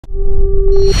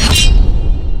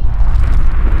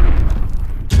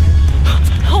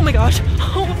Oh my gosh.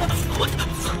 Oh,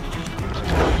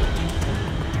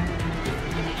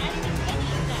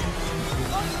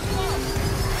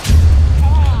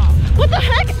 what the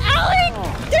heck, Alie?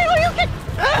 Daniel, you can...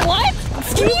 What?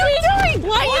 What are you doing?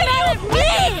 Why are you mad at me?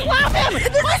 Slap him!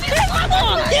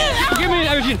 Give me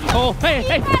that, Regina. Oh, hey. He's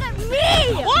mad at me!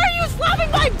 Why are you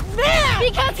slapping my man?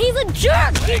 Because he's a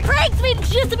jerk! He pranks me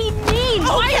just to be mean!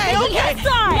 Why are you taking his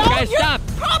side? No, Guys, you're stop.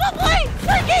 probably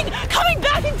freaking coming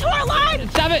back into our lives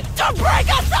Stop it. to break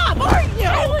us up, aren't you?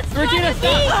 Regina,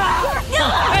 stop.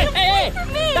 Hey.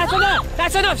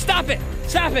 That's enough. Stop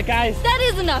it, guys. That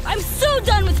is enough. I'm so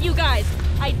done with you guys.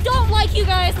 I don't like you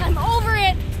guys. I'm over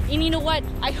it. And you know what?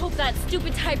 I hope that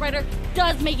stupid typewriter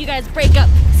does make you guys break up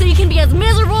so you can be as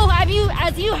miserable as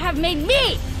you have made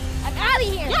me. I'm out of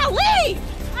here. Yeah, leave!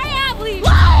 I am leaving.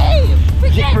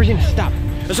 Leave! Regina, stop.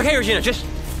 It's okay, Regina. Just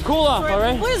cool off, all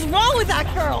right? What is wrong with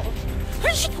that girl?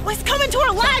 She was coming to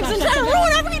our lives and trying to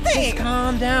ruin everything. Just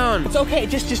calm down. It's okay.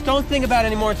 Just don't think about it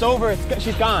anymore. It's over.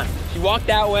 She's gone. She walked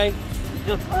that way.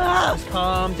 Just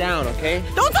calm down, okay?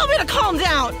 Don't tell me to calm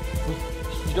down.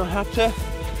 You don't have to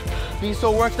be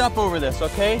so worked up over this,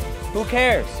 okay? Who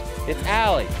cares? It's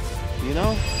Alie, you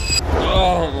know?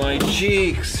 Oh, my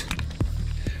cheeks.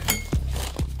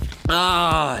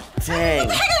 Ah, dang. What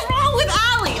the heck is wrong with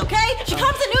Alie, okay? She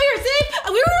comes to New Year's Eve,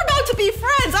 and we were about to be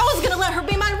friends. I was gonna let her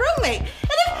be my roommate.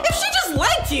 And if she just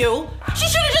liked you, she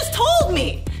should have just told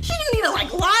me. She didn't need to,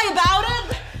 like, lie about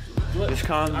it. Just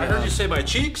calm down. I heard you say my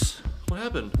cheeks. What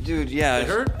happened? Dude, yeah. They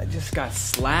hurt? I just got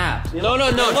slapped. No.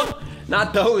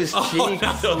 Not those cheeks. Oh,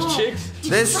 not those cheeks.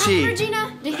 This cheek.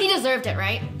 Regina? He deserved it,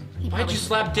 right? Why'd you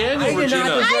slap Daniel, I did Regina?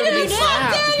 not deserve I to be didn't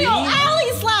slap slapped, Daniel. B.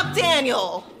 Alie slapped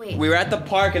Daniel. Wait. We were at the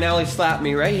park and Alie slapped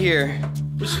me right here.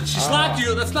 She slapped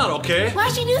you. That's not okay.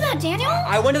 Why'd you do that, Daniel?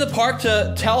 I went to the park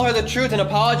to tell her the truth and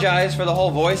apologize for the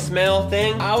whole voicemail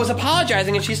thing. I was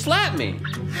apologizing and she slapped me.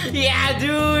 Yeah,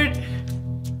 dude.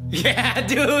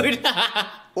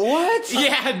 What?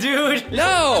 Yeah, dude.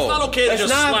 No. It's not okay to that's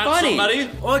just not slap funny. somebody.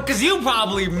 Well, because you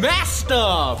probably messed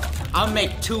up. I'll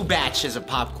make 2 batches of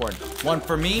popcorn. One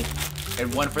for me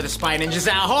and one for the Spy Ninjas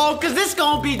at home, because this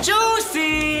gonna be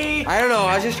juicy. I don't know,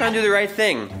 I was just trying to do the right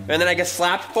thing. And then I get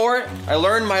slapped for it. I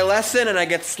learned my lesson and I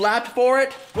get slapped for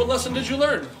it. What lesson did you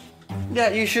learn? Yeah,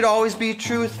 you should always be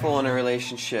truthful in a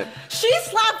relationship. She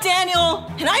slapped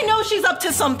Daniel, and I know she's up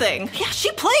to something. Yeah,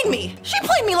 she played me. She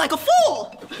played me like a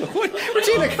fool.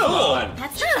 Regina, come on.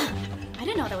 That's I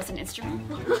didn't know that was an instrument.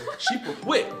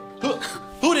 Wait,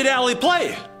 who did Alie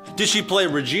play? Did she play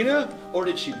Regina, or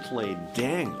did she play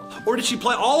Daniel? Or did she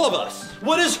play all of us?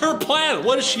 What is her plan?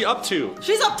 What is she up to?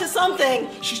 She's up to something.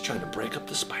 She's trying to break up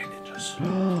the Spy Ninjas.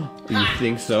 You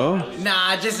think so?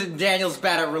 Nah, just Daniel's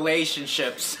bad at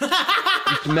relationships.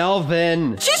 It's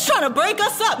Melvin. She's trying to break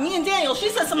us up, me and Daniel. She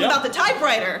said something about the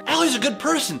typewriter. Alie's a good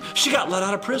person. She got let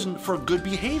out of prison for good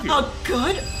behavior. A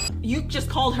good? You just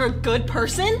called her a good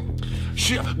person?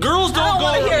 Girls don't go.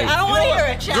 I don't want to hear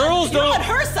it, Chad. Girls You're don't. on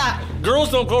her side. Girls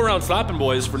don't go around slapping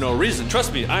boys for no reason.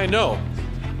 Trust me, I know.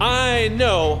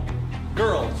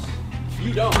 Girls,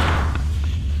 you don't.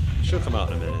 She'll come out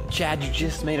in a minute. Chad, you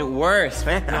just made it worse,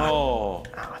 man. No.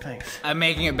 Oh, thanks. I'm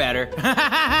making it better. You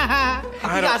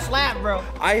got slapped, bro.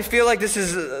 I feel like this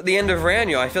is the end of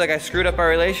Raniel. I feel like I screwed up our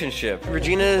relationship.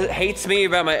 Regina hates me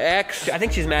about my ex. I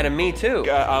think she's mad at me, too.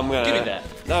 I'm gonna... Give me that.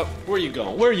 No. Where are you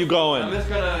going? Where are you going? I'm just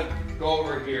gonna go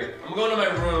over here. I'm going to my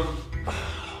room.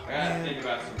 I gotta think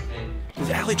about something.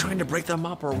 Is Alie trying to break them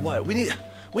up or what? We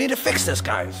need to fix this,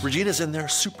 guys. Regina's in there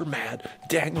super mad.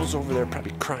 Daniel's over there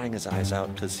probably crying his eyes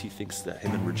out because he thinks that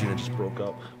him and Regina just broke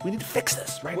up. We need to fix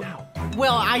this right now.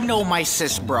 Well, I know my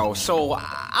sis, bro, so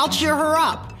I'll cheer her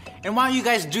up. And why don't you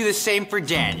guys do the same for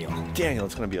Daniel? Daniel,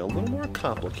 it's gonna be a little more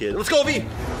complicated. Let's go, V.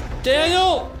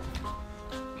 Daniel!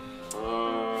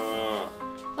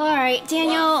 All right,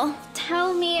 Daniel,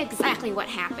 tell me exactly what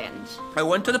happened. I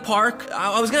went to the park.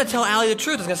 I was gonna tell Alie the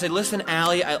truth. I was gonna say, listen,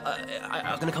 Alie, I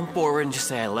was gonna come forward and just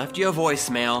say I left you a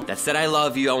voicemail that said I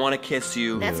love you, I wanna kiss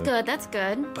you. That's good, that's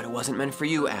good. But it wasn't meant for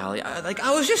you, Alie.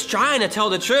 I was just trying to tell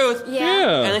the truth.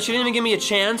 Yeah. And then she didn't even give me a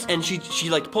chance, and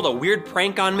she like pulled a weird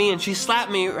prank on me, and she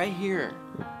slapped me right here.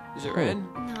 Is it red?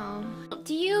 No.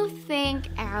 Do you think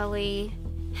Alie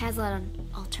has an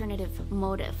alternative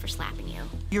motive for slapping you?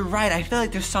 You're right, I feel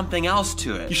like there's something else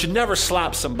to it. You should never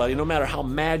slap somebody, no matter how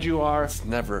mad you are. It's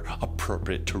never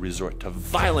appropriate to resort to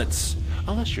violence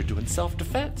unless you're doing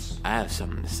self-defense. I have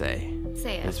something to say.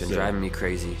 Say it. It's been driving me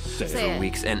crazy Say for it.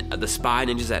 weeks. And the Spy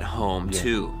Ninjas at home,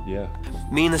 too. Yeah.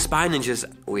 Me and the Spy Ninjas,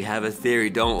 we have a theory,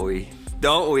 don't we?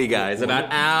 don't we, guys?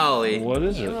 About Alie. What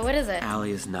is it? What is it?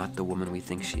 Alie is not the woman we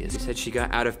think she is. You said she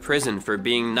got out of prison for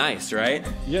being nice, right?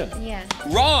 Yeah. Yeah.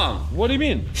 Wrong! What do you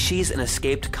mean? She's an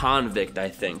escaped convict, I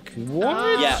think.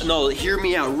 What? Yeah, no, hear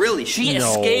me out, really. She No.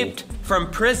 escaped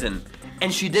from prison,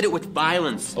 and she did it with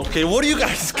violence. Okay, what are you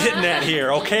guys getting at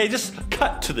here, okay? Just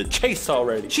cut to the chase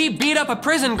already. She beat up a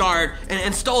prison guard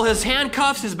and stole his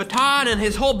handcuffs, his baton, and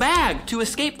his whole bag to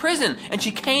escape prison. And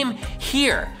she came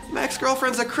here. My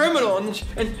ex-girlfriend's a criminal, and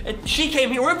she came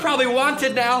here. We're probably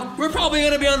wanted now. We're probably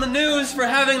gonna be on the news for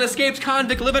having an escaped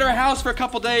convict live at our house for a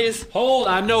couple days. Hold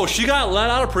on, no, she got let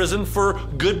out of prison for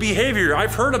good behavior.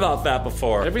 I've heard about that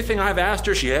before. Everything I've asked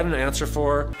her, she had an answer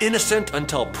for. Innocent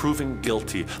until proven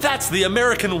guilty. That's the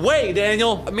American way,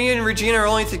 Daniel. Me and Regina are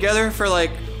only together for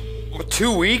like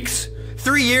 2 weeks.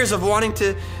 3 years of wanting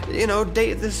to,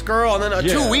 date this girl, and then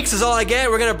 2 weeks is all I get.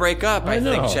 We're gonna break up, I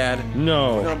think, Chad.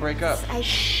 No. We're gonna break up. I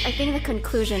think the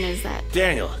conclusion is that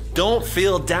Daniel, don't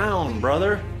feel down,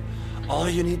 brother. All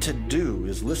you need to do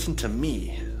is listen to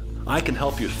me. I can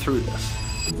help you through this.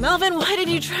 Melvin, why did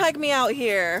you drag me out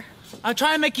here? I'm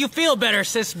trying to make you feel better,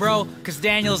 sis, bro, because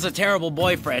Daniel's a terrible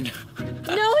boyfriend.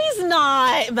 No, he's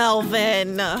not,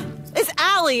 Melvin. It's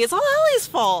Alie. It's all Allie's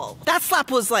fault. That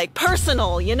slap was, like,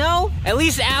 personal, you know? At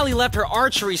least Alie left her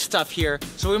archery stuff here,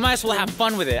 so we might as well have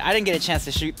fun with it. I didn't get a chance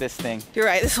to shoot this thing. You're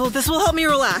right. This will help me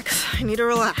relax. I need to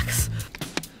relax.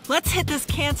 Let's hit this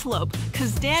cantaloupe,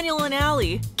 because Daniel and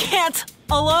Alie can't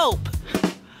elope.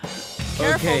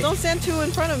 Careful, Okay. don't stand too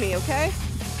in front of me, okay?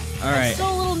 All I'm right.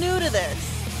 still a little new to this.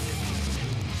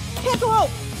 Cantaloupe!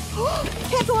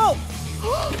 Cantaloupe!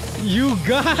 You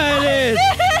got it!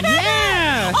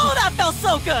 Yeah! Oh, that felt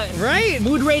so good! Right?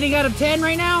 Mood rating out of 10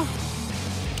 right now?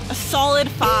 A solid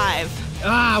 5.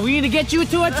 Ah, we need to get you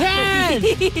to a 10!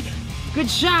 Good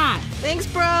shot! Thanks,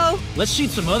 bro. Let's shoot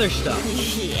some other stuff.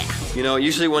 Yeah.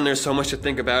 Usually when there's so much to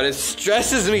think about, it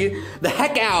stresses me the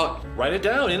heck out. Write it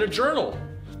down in a journal.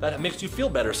 That makes you feel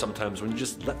better sometimes when you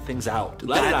just let things out.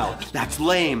 Let it out. That's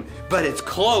lame, but it's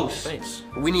close. Thanks.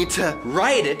 We need to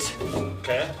write it,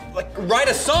 Okay. like write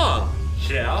a song.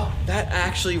 Yeah. That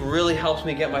actually really helps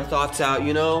me get my thoughts out,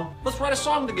 Let's write a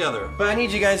song together. But I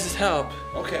need you guys' help.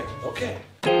 Okay. Okay.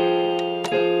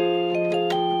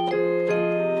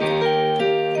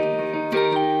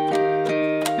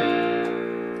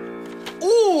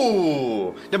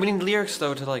 Ooh! Then we need lyrics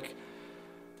though to like.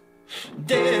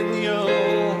 Daniel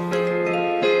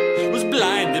was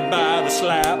blinded by the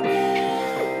slap.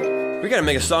 We gotta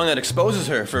make a song that exposes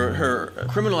her for her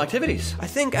criminal activities. I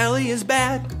think Alie is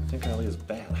bad. I think Alie is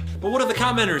bad. But what are the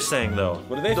commenters saying though?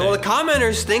 What do they Well, the think?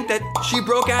 commenters think that she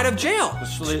broke out of jail.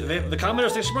 So the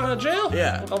commenters think she broke out of jail?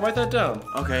 Yeah. I'll write that down.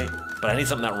 Okay. But I need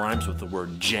something that rhymes with the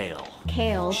word jail.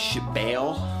 kale.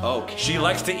 Bail? Oh, She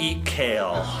likes to eat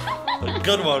kale. A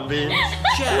good one, bitch.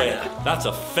 Wait, that's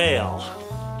a fail.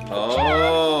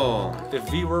 oh. If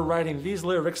V were writing these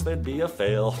lyrics, they'd be a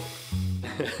fail.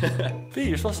 V,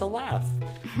 you're supposed to laugh.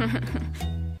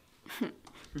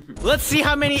 Let's see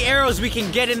how many arrows we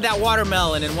can get in that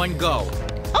watermelon in one go.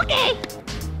 Okay.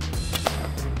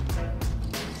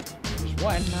 There's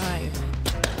one. Nice.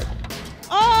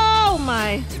 Oh,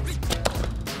 my.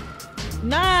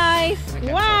 Nice.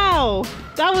 Wow.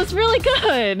 That was really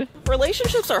good.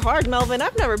 Relationships are hard, Melvin.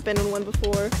 I've never been in one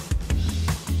before.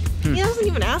 He hasn't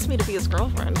even asked me to be his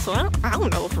girlfriend, so I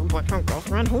don't know if her boyfriend,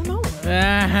 girlfriend, who knows?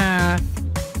 Uh-huh.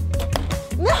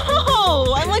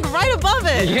 No, I'm like right above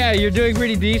it. Yeah, you're doing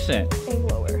pretty decent. Aim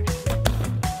lower.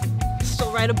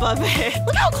 Still right above it.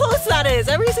 Look how close that is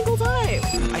every single time.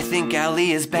 I think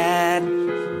Alie is bad.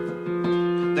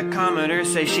 The commenters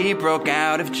say she broke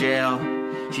out of jail.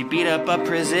 She beat up a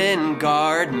prison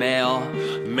guard male.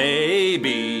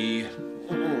 Maybe.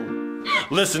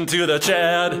 Listen to the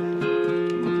Chad.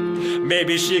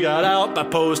 Maybe she got out by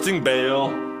posting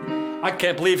bail. I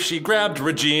can't believe she grabbed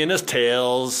Regina's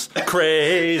tails.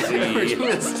 Crazy.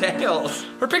 Regina's tails.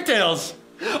 Her pigtails.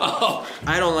 Oh,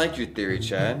 I don't like your theory,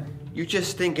 Chad. You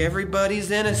just think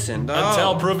everybody's innocent.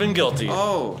 Until proven guilty.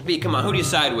 Oh. B, come on, who do you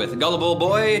side with? Gullible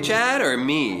boy, Chad, or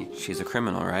me? She's a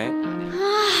criminal, right?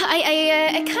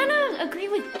 I kind of agree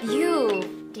with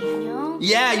you, Daniel.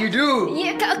 Yeah, you do.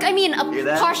 Yeah, I mean, Hear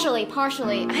that? partially.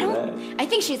 I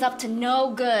think she's up to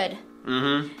no good.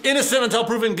 Innocent until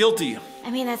proven guilty. I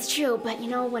mean, that's true, but you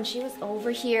know, when she was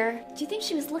over here, do you think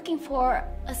she was looking for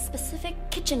a specific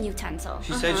kitchen utensil?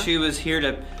 She said she was here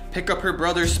to pick up her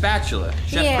brother's spatula.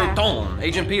 Chef Breton,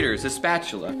 Agent Peters, his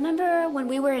spatula. Remember when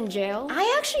we were in jail?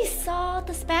 I actually saw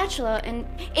the spatula in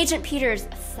Agent Peters'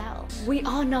 cell. We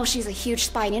all know she's a huge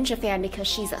Spy Ninja fan because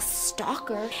she's a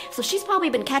stalker, so she's probably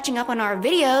been catching up on our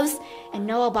videos and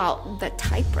know about the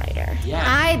typewriter. Yeah.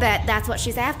 I bet that's what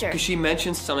she's after. Because she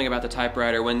mentioned something about the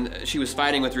typewriter when she was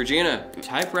fighting with Regina. The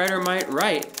typewriter might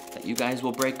write that you guys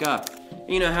will break up.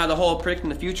 You know how the whole predicting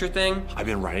the future thing? I've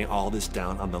been writing all this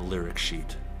down on the lyric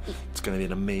sheet. It's gonna be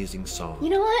an amazing song. You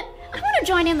know what? I want to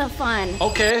join in the fun.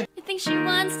 Okay. I think she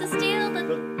wants to steal the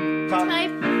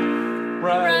typewriter.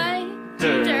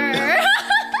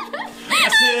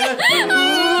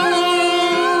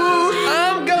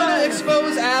 I'm gonna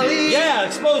expose Alie. Yeah,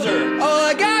 expose her. All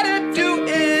I gotta do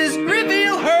is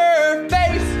reveal her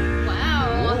face.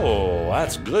 Wow. Oh,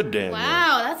 that's good, Daniel.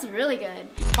 Wow, that's really good.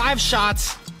 5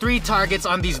 shots, 3 targets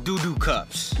on these doo-doo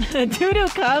cups. Doo-doo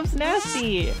cups,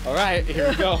 nasty. All right, here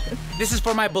we go. This is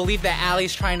for my belief that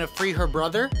Allie's trying to free her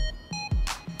brother.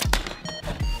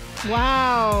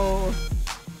 Wow.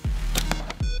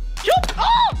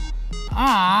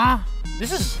 Aww,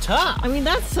 this is tough. I mean,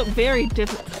 that's so very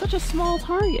difficult. Such a small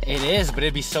target. It is, but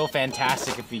it'd be so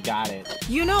fantastic if we got it.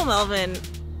 You know, Melvin,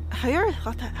 have you ever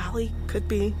thought that Alie could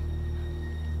be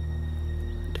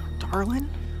Darling?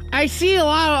 I see a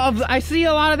lot of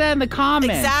that in the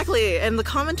comments. Exactly, and the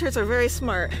commenters are very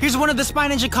smart. Here's one of the Spy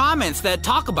Ninja comments that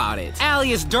talk about it.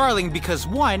 Alie is Darling because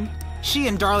 1, she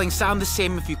and Darling sound the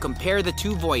same if you compare the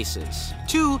 2 voices.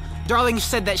 2, Darling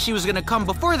said that she was gonna come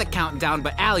before the countdown,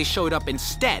 but Alie showed up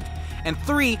instead. And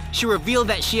 3, she revealed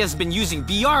that she has been using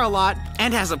VR a lot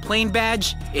and has a plane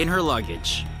badge in her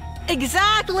luggage.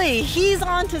 Exactly, he's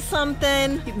onto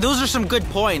something. Those are some good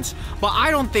points, but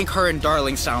I don't think her and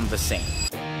Darling sound the same.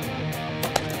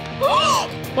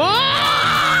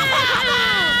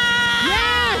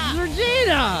 Yes,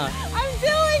 Regina! I'm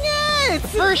doing it!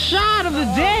 First shot of the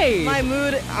day! My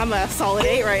mood, I'm a solid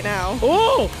 8 right now.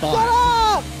 Oh! Shut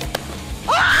up!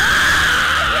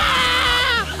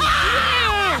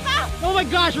 Oh my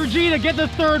gosh, Regina, get the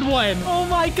 3rd one! Oh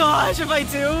my gosh, if I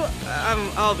do,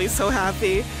 I'll be so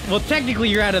happy. Well, technically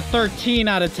you're at a 13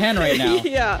 out of 10 right now.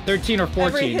 Yeah. 13 or 14.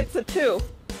 Every hit's a 2.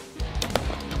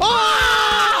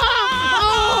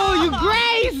 Oh, you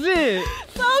grazed it!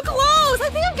 So close! I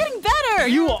think I'm getting better!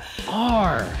 You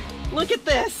are. Look at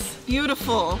this.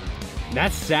 Beautiful.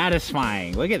 That's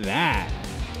satisfying. Look at that.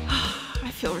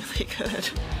 I feel really good.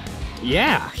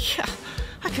 Yeah. Yeah,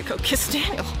 I could go kiss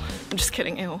Daniel. I'm just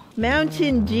kidding, ew.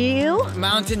 Mountain Dew?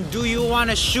 Mountain, do you want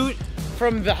to shoot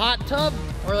from the hot tub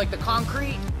or like the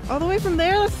concrete? All the way from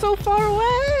there? That's so far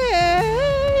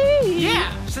away!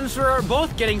 Yeah, since we're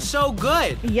both getting so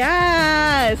good.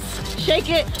 Yes! Shake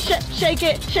it, shake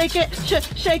it, shake it, shake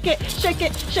it, shake it, shake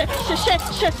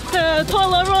the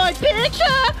Polaroid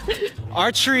picture!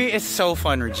 Archery is so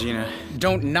fun, Regina.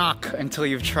 Don't knock until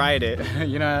you've tried it.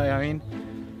 You know what I mean?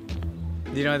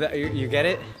 You know that you get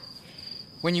it?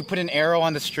 When you put an arrow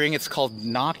on the string, it's called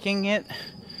knocking it.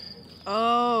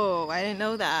 Oh, I didn't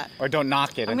know that. Or don't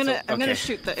knock it. I'm gonna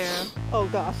shoot the arrow. Oh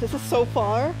gosh, this is so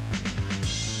far.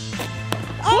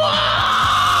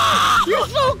 Oh! You're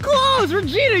so close!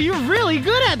 Regina, you're really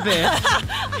good at this!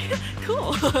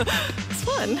 Cool. It's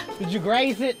fun. Did you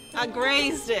graze it? I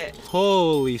grazed it.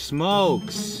 Holy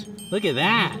smokes. Look at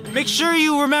that. Make sure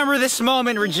you remember this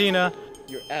moment, Regina.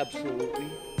 You're absolutely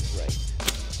right.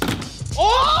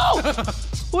 Oh!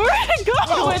 Where did it go?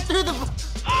 It went through the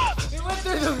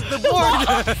board.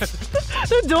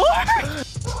 The door?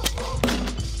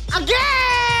 Again!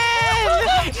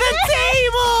 The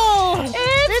table!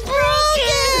 It's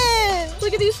broken!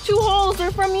 Look at these 2 holes.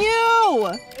 They're from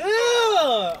you.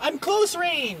 Ugh, I'm close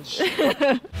range.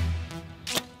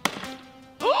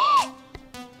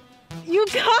 You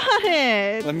got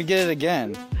it. Let me get it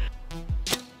again.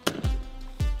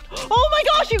 Oh my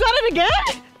gosh, you got it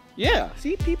again? Yeah.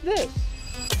 See, peep this.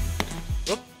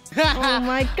 Oh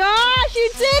my gosh,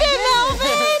 you did it,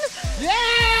 Melvin!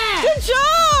 Yeah! Good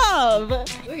job!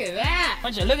 Look at that.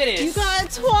 Look at this. You got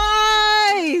it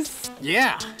twice!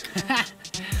 Yeah.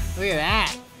 Look at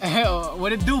that.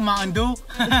 What it do, Mountain Dew?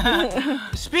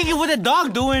 Speaking of what the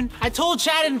dog doing, I told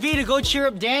Chad and V to go cheer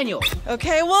up Daniel.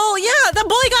 Okay, well, yeah, that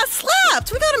bully got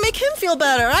slapped. We gotta make him feel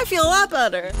better. I feel a lot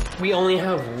better. We only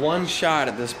have 1 shot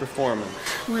at this performance.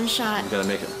 1 shot. You gotta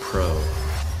make it pro.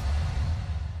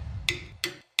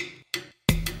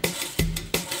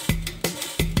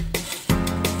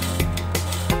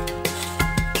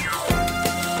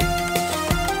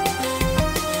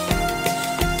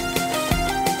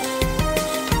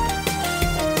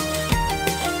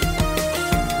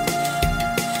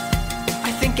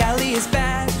 Allie is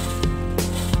bad.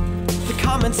 The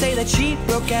comments say that she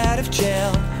broke out of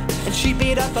jail and she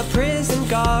beat up a prison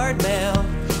guard male.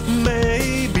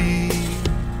 Maybe.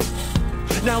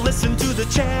 Now listen to the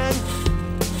chat.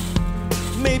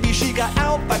 Maybe she got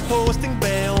out by posting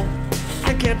bail.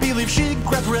 I can't believe she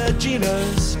grabbed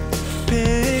Regina's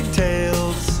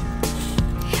pigtails.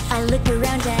 I look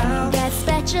around and that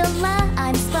spatula,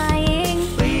 I'm spying.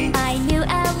 I knew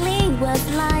Alie was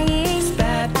lying.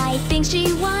 I think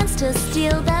she wants to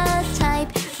steal the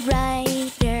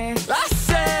typewriter. I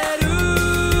said,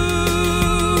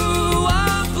 ooh,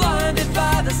 I'm blinded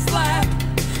by the slap.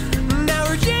 Now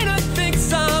Regina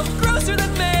thinks I'm grosser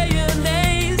than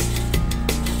mayonnaise.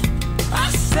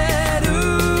 I said,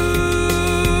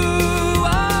 ooh,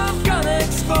 I'm gonna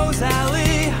expose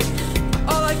Alie.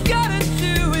 All I gotta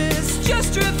do is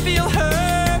just reveal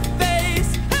her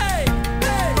face. Hey,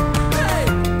 hey, hey.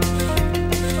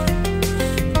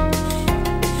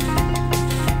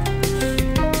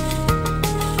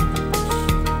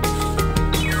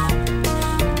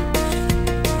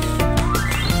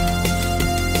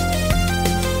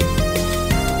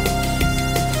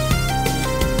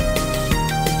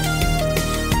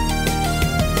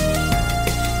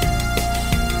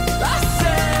 I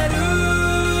said, ooh,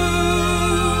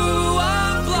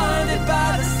 I'm blinded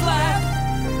by the slap.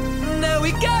 Now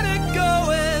we gotta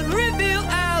go and reveal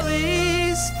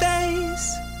Allie's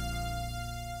face.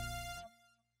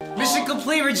 Mission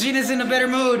complete. Regina's in a better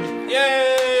mood.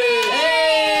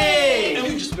 Yay! And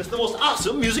we just missed the most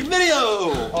awesome music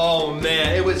video. Oh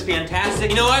man, it was fantastic.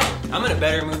 You know what? I'm in a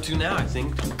better mood too now, I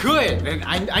think. Good. And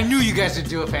I knew you guys would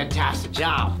do a fantastic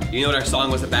job. You know what our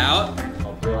song was about?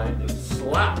 A blinding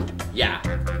slap. Yeah,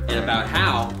 and about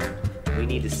how we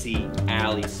need to see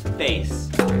Allie's face.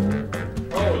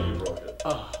 Oh, you broke it.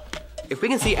 If we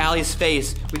can see Allie's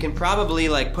face, we can probably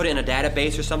like put it in a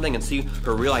database or something and see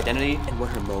her real identity and what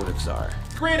her motives are.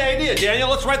 Great idea, Daniel.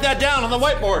 Let's write that down on the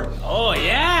whiteboard. Oh,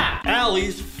 yeah.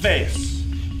 Allie's face.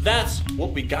 That's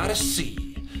what we gotta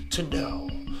see to know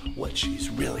what she's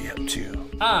really up to.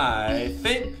 I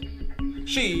think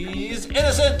she's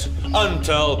innocent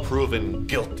until proven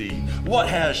guilty. What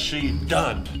has she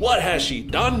done? What has she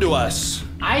done to us?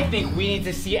 I think we need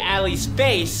to see Allie's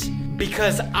face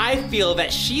because I feel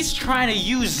that she's trying to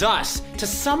use us to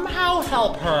somehow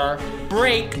help her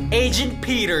break Agent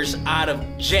Peters out of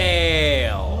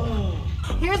jail.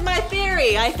 Here's my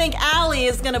theory. I think Alie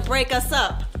is gonna break us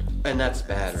up. And that's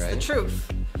bad, right? The truth.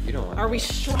 You don't want Are we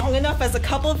strong enough as a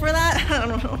couple for that? I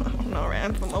don't know, right?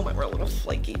 At the moment, we're a little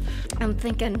flaky. I'm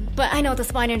thinking, but I know the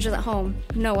spy ninjas at home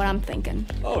know what I'm thinking.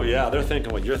 Oh yeah, they're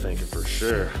thinking what you're thinking for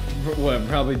sure. What,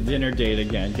 probably dinner date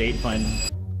again. Date fun.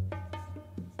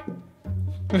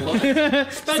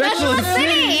 Specialist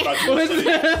City!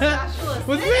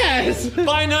 What's this?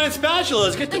 Buy 9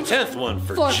 spatulas, get the 10th one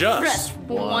for just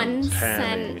one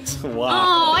penny. cent. Wow.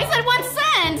 Oh, I said 1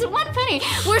 cent! 1 penny!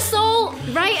 We're so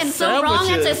right and so wrong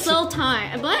at the Sandwiches. same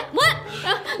time. What? What?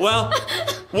 Well,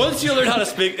 once you learn how to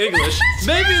speak English,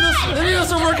 maybe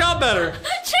this will work out better.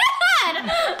 Chad!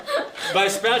 By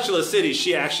Spatula City,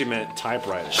 she actually meant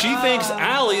typewriter. She thinks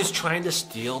Allie's trying to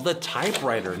steal the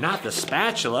typewriter, not the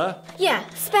spatula. Yeah,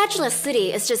 Spatula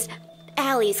City is just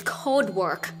Allie's code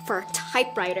work for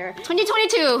typewriter.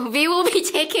 2022, we will be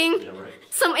taking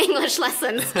some English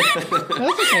lessons. That's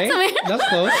okay. That's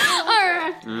close.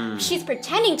 Or she's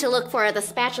pretending to look for the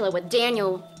spatula with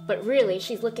Daniel, but really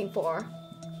she's looking for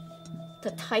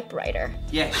the typewriter.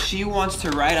 Yeah, she wants to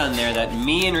write on there that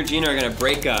me and Regina are gonna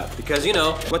break up. Because, you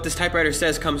know, what this typewriter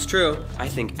says comes true. I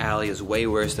think Alie is way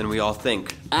worse than we all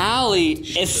think. Alie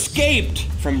escaped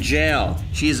from jail.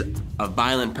 She's a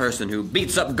violent person who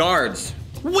beats up guards.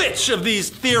 Which of these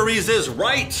theories is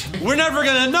right? We're never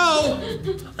gonna know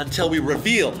until we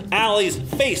reveal Allie's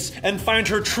face and find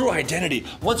her true identity.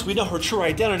 Once we know her true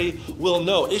identity, we'll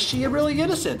know, is she really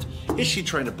innocent? Is she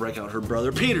trying to break out her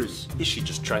brother Peters? Is she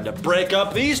just trying to break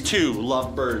up these two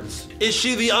lovebirds? Is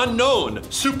she the unknown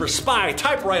super spy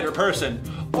typewriter person?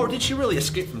 Or did she really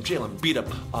escape from jail and beat up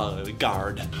a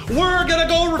guard? We're gonna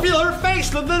go reveal her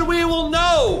face and then we will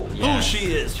know who she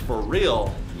is for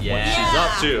real. What she's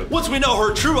up to. Once we know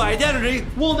her true identity,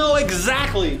 we'll know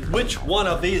exactly which one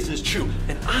of these is true.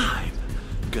 And I'm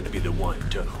gonna be the one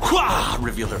to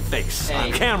reveal her face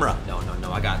on camera. No,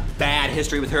 I got bad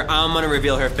history with her. I'm gonna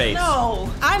reveal her face. No,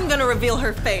 I'm gonna reveal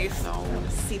her face. No.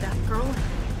 See that girl?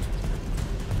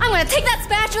 I'm gonna take that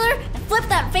spatula and flip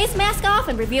that face mask off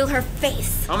and reveal her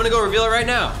face. I'm gonna go reveal it right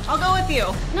now. I'll go with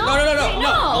you. No.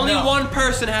 Only one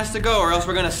person has to go or else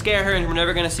we're gonna scare her and we're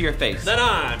never gonna see her face. Then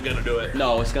I'm gonna do it.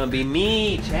 No, it's gonna be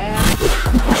me, Chad.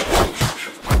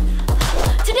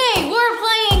 Today we're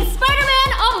playing Spider-Man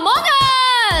Among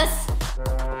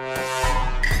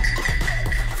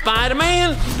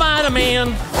Spider-Man, Spider-Man.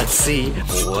 Let's see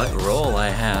what role I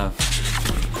have.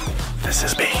 This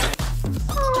is me. I'm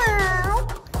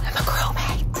a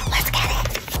crewmate. Let's get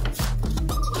it.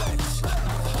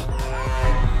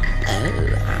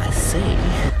 Oh, I see.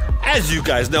 As you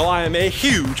guys know, I am a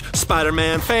huge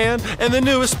Spider-Man fan, and the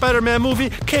newest Spider-Man movie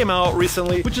came out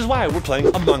recently, which is why we're playing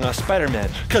Among Us Spider-Man.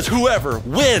 Because whoever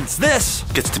wins this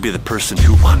gets to be the person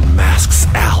who unmasks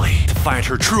Alie to find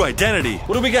her true identity.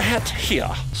 What do we got here?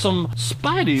 Some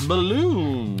Spidey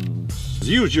balloons.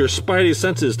 Use your Spidey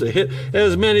senses to hit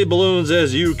as many balloons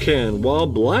as you can while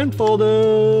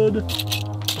blindfolded.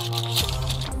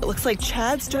 It looks like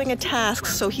Chad's doing a task,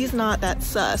 so he's not that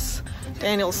sus.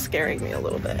 Daniel's scaring me a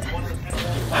little bit.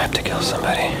 I have to kill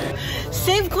somebody.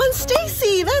 Save Gwen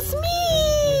Stacy, that's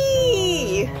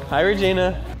me! Hi,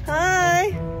 Regina.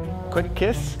 Hi. Quick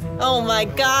kiss? Oh my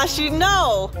gosh, you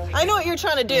know! I know what you're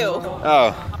trying to do.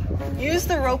 Oh. Use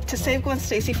the rope to save Gwen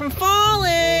Stacy from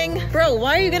falling! Bro,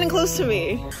 why are you getting close to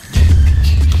me?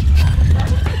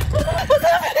 What's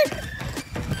happening?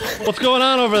 What's going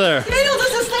on over there? Daniel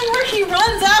does this thing where he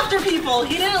runs after people.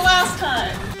 He did it last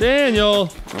time.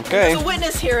 Daniel. Okay. There's a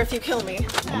witness here if you kill me.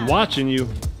 I'm watching you.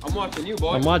 I'm watching you,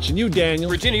 boy. I'm watching you, Daniel.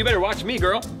 Regina, you better watch me,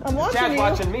 girl. I'm watching Chad's you.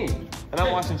 watching me. And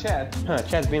I'm watching Chad. Huh,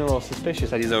 Chad's being a little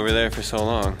suspicious that he's over there for so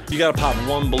long. You gotta pop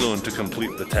one balloon to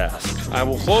complete the task. I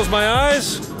will close my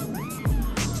eyes.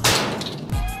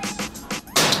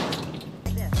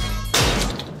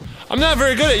 I'm not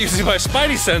very good at using my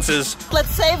Spidey senses. Let's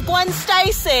save Gwen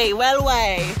Stacy. Well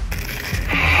way.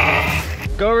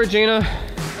 Go, Regina.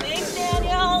 Thanks,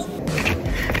 Daniel.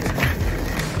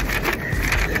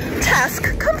 Task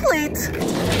complete.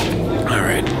 All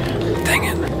right. Dang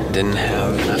it. Didn't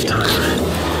have enough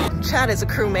time. Chad is a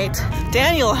crewmate.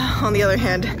 Daniel, on the other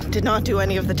hand, did not do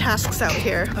any of the tasks out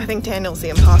here. I think Daniel's the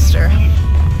imposter.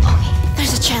 Okay,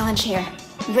 there's a challenge here.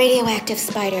 Radioactive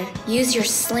spider. Use your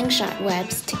slingshot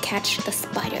webs to catch the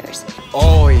spiders.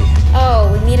 Oi,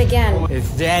 Oh, we meet again. it's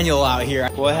Daniel out here.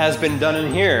 What has been done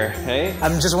in here, hey?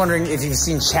 I'm just wondering if you've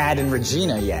seen Chad and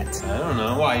Regina yet. I don't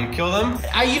know. Why, you killed them?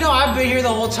 You know, I've been here the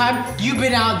whole time. You've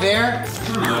been out there.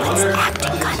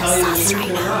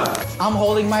 I'm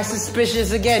holding my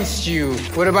suspicions against you.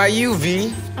 What about you,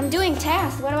 V? I'm doing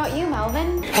tasks. What about you,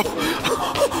 Melvin?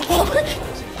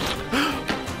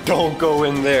 Don't go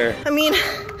in there. I mean,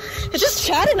 it's just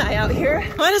Chad and I out here.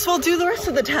 Might as well do the rest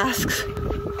of the tasks.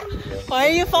 Why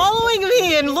are you following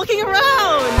me and looking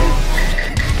around?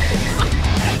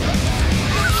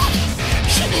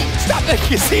 Stop that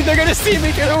kissing. They're gonna see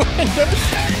me through the window.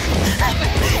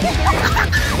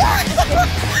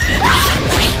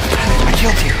 I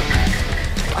killed you.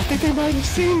 I think they might have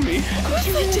seen me.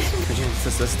 Regina,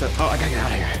 oh, I gotta get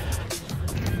out of here.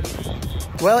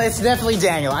 Well, it's definitely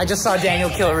Daniel. I just saw Daniel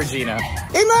kill Regina.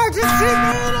 Emergency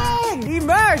meeting!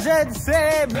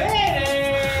 Emergency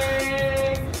meeting!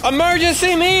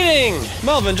 Emergency meeting!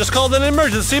 Melvin just called an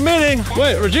emergency meeting.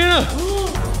 Wait, Regina?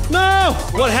 No!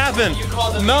 What happened?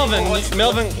 Melvin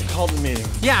called the meeting.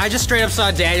 Yeah, I just straight up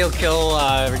saw Daniel kill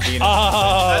Regina.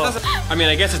 Oh. I mean,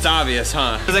 I guess it's obvious,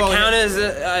 huh? Does it count as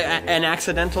an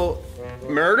accidental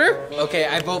murder? Okay,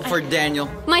 I vote for Daniel.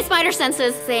 My spider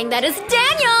senses saying that is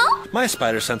Daniel. My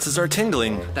spider senses are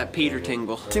tingling. That Peter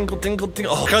tingle. Tingle, tingle,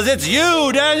 tingle. Oh, because it's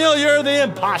you, Daniel. You're the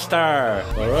imposter.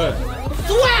 All right.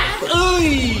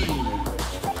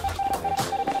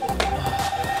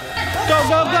 Go,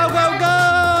 go, go, go, go!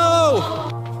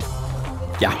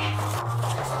 Yeah.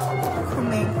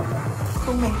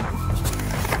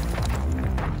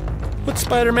 What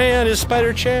Spider-Man is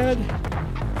Spider Chad?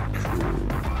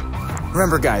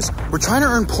 Remember, guys, we're trying to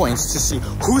earn points to see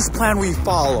whose plan we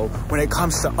follow when it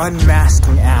comes to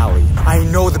unmasking Alie. I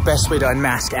know the best way to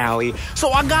unmask Alie, so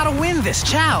I gotta win this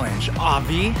challenge,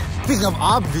 Obvi. Speaking of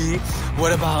Obvi,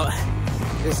 what about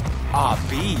this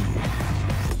Obvi?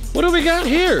 What do we got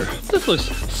here? This looks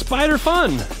spider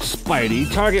fun.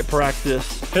 Spidey target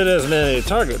practice. Hit as many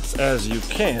targets as you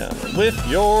can with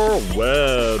your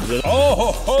webs. And oh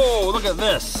ho ho, look at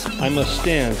this. I must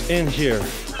stand in here.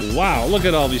 Wow, look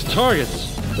at all these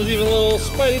targets. There's even little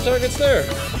Spidey targets there.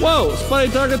 Whoa,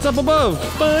 Spidey targets up above.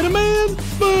 Spider-Man,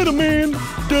 Spider-Man,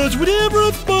 does whatever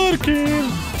a spider can.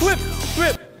 Flip,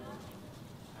 flip.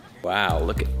 Wow,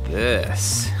 look at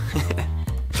this.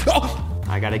 Oh!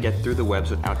 I gotta get through the webs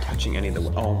without touching any of the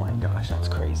webs. Oh my gosh, that's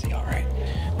crazy. All right.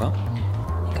 Well,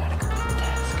 you gotta go to the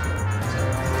task.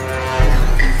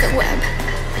 The web.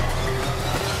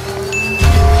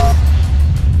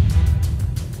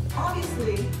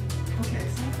 Obviously.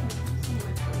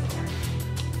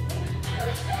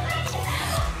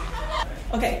 Okay,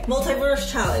 Okay, multiverse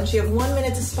challenge. You have 1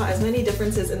 minute to spot as many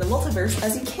differences in the multiverse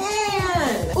as you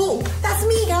can. Ooh, that's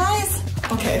me, guys.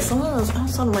 Okay, someone is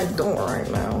outside my door right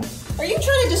now. Are you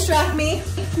trying to distract me?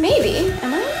 Maybe.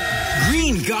 Am I?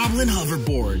 Green Goblin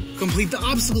Hoverboard. Complete the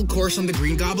obstacle course on the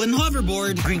Green Goblin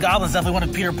Hoverboard. Green Goblin's definitely one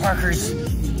of Peter Parker's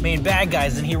main bad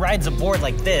guys, and he rides a board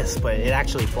like this, but it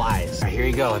actually flies. All right, here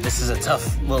you go. This is a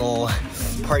tough little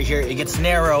part here. It gets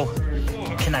narrow.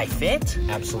 Can I fit?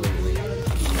 Absolutely.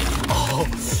 Oh,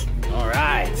 all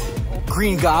right.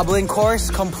 Green Goblin course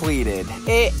completed.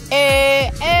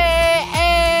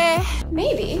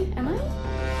 Maybe. Am I?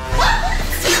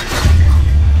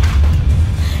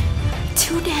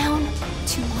 2 down,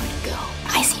 2 more to go.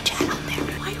 I see Chad out there.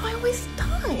 Why do I waste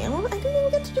time? I didn't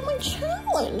even get to do my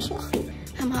challenge.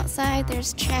 I'm outside.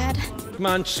 There's Chad. Come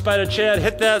on, Spider Chad,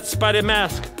 hit that spider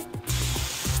mask.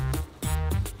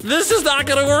 This is not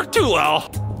gonna work too well.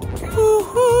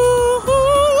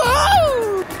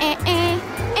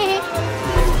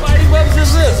 Spidey webs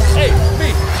is this? Hey,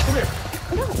 me, come here.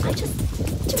 No, I just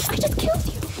killed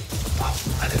you. Oh,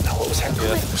 I didn't know what was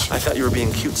happening. I thought you were being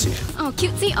cutesy. Oh,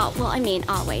 cutesy? Oh, well, I mean,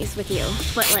 always with you.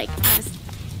 But like,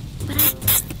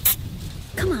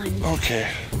 come on. Okay.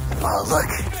 Oh, look.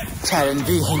 Chad and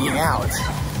V hanging out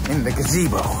in the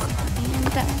gazebo.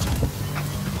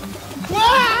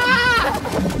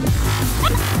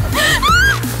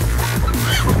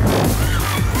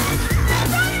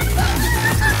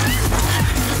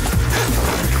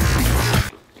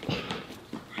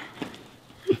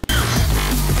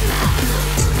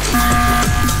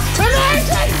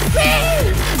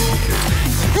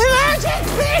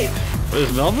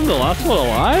 Is Melvin the last one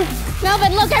alive?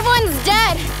 Melvin, look, everyone's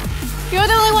dead. You're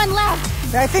the only one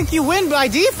left. I think you win by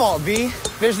default, B.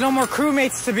 There's no more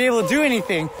crewmates to be able to do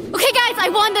anything. Okay, guys, I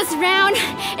won this round.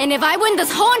 And if I win this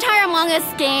whole entire Among Us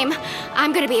game,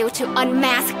 I'm gonna be able to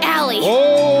unmask Alie.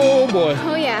 Oh, boy.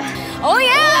 Oh, yeah. Oh,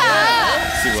 yeah!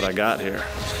 Let's see what I got here.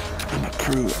 I'm a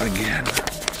crew again.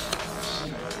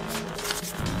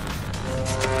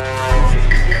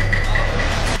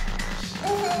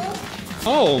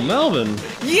 Oh, Melvin.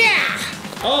 Yeah!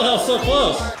 Oh, hell, so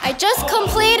close. I just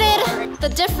completed the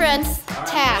difference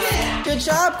task. Good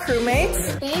job,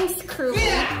 crewmates. Thanks,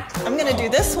 crewmate. I'm gonna do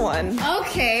this one.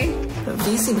 Okay. But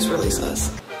V seems really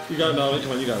sus. You got it, Melvin.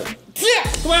 Come on, you got it. Yeah!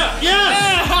 Flat!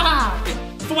 Yeah!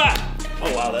 Flat!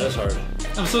 Oh, wow, that is hard.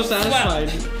 I'm so satisfied.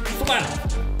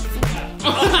 Flat!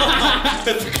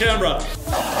 It's the camera.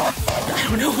 I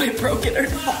don't know if I broke it or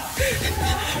not.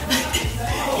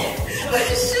 My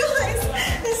shoelace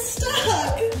is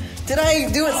stuck. Did I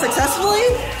do it successfully?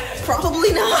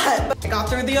 Probably not. But I got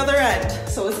through the other end,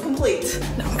 so it's complete.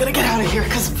 Now I'm gonna get out of here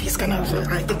because V's gonna,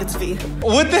 I think it's V.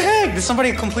 What the heck? Did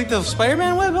somebody complete the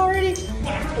Spider-Man web already?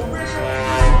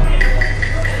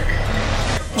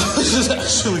 This is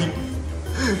actually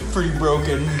pretty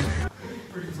broken.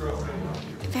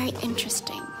 Very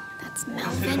interesting. That's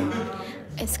Melvin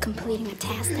is completing a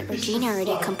task that Regina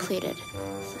already completed.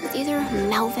 So it's either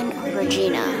Melvin or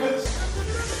Regina.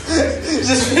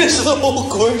 Just finish the whole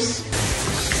course.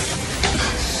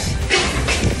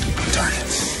 Darn it.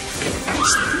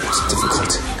 It's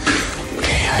difficult.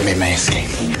 Okay, I made my escape.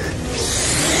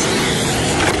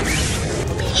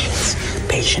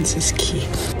 Patience is key.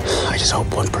 I just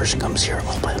hope one person comes here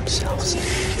all by themselves.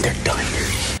 They're done.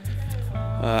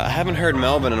 I haven't heard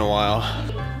Melvin in a while.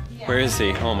 Where is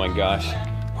he? Oh my gosh.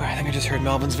 Well, I think I just heard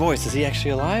Melvin's voice. Is he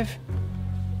actually alive?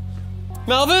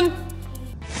 Melvin?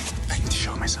 I need to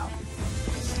show myself.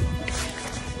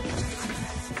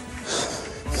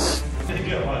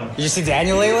 Did you see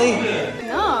Daniel lately?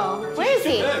 No. Where is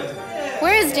he?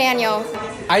 Where is Daniel?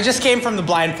 I just came from the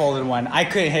blindfolded one. I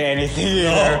couldn't hit anything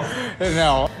either.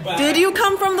 No. Did you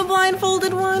come from the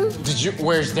blindfolded one? Did you?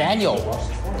 Where's Daniel?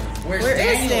 Where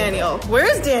is Daniel? Where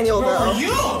is Daniel, though? Where are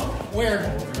you?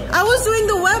 Where? I was doing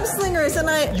the web slingers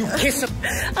and You kiss him.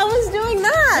 I was doing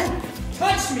that.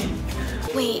 Touch me.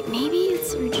 Wait, maybe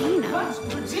it's Regina.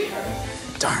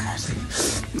 Darn it.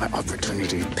 My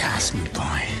opportunity passed me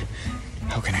by.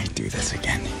 How can I do this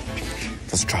again?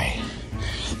 Let's try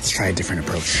a different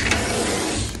approach.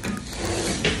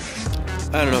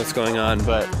 I don't know what's going on,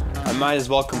 but I might as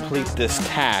well complete this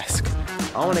task.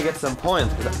 I want to get some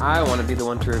points because I want to be the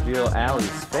one to reveal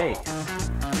Allie's face.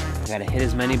 I gotta hit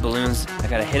as many balloons. I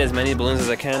gotta hit as many balloons as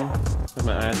I can with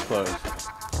my eyes closed.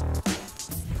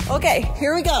 Okay,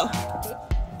 here we go.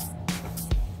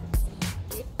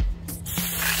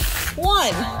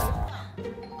 1.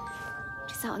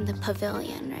 She's out in the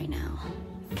pavilion right now.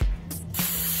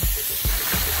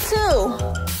 2.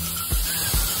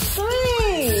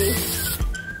 3.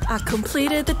 I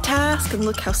completed the task and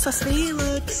look how sus he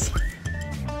looks.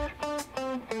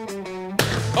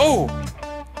 Oh!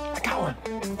 I got one.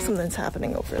 Something's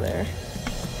happening over there.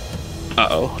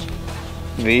 Uh-oh.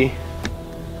 V?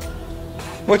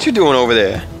 What you doing over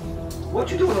there? What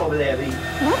you doing over there, V?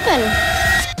 Nothing.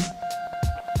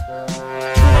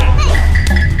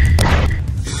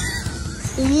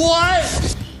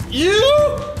 What? You?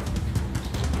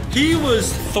 He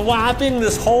was thwapping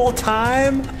this whole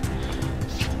time?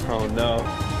 Oh no.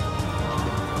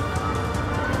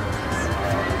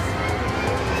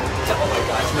 Oh my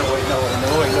gosh, no way, no way, no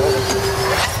way, no way.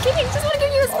 Kidding, just want to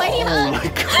give you a Spidey hug. Oh my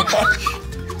gosh.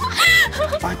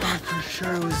 I thought for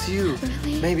sure it was you.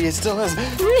 Really? Maybe it still is. No,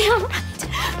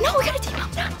 we gotta team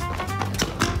up now.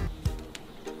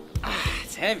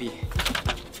 It's heavy.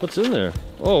 What's in there?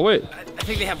 Oh, wait. I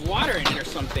think they have water in it or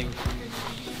something.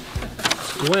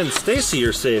 Gwen Stacy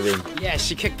you're saving. Yeah,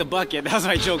 she kicked the bucket. That was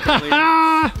my joke earlier.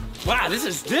 Wow, this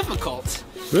is difficult.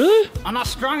 Really? I'm not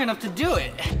strong enough to do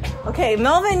it. Okay,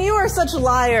 Melvin, you are such a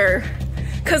liar.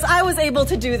 Because I was able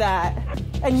to do that.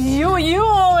 And you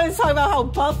always talk about how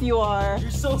buff you are.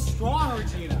 You're so strong,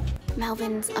 Regina.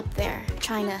 Melvin's up there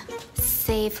trying to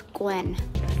save Gwen.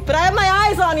 But I have my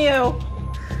eyes on you.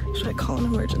 Should I call an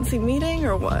emergency meeting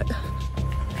or what?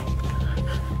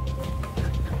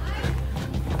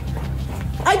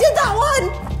 I did that one!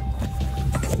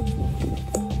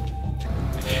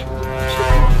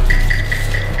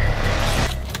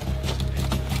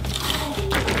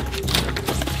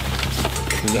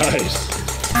 Nice.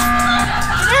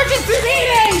 Emergency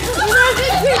meeting!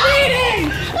 Emergency meeting!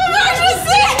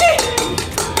 Emergency!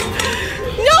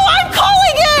 No, I'm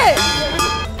calling it!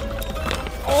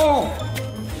 Oh!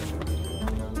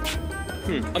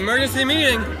 Emergency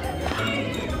meeting.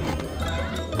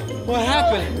 What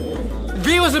happened?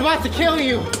 V was about to kill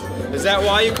you. Is that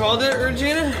why you called it,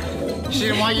 Regina? She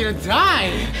didn't want you to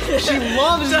die. She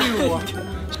loves you.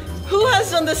 Who has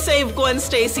done the Save Gwen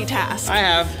Stacy task? I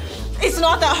have. It's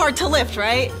not that hard to lift,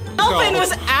 right? Melvin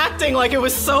was acting like it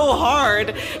was so hard.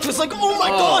 It was like, oh my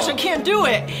gosh, I can't do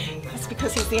it. That's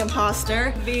because he's the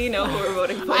imposter. V, know who we're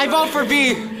voting for. I vote for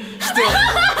V. Still.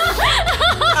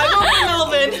 I vote for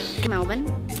Melvin.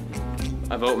 Melvin?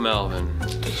 I vote Melvin.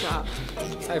 Good job.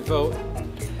 I vote.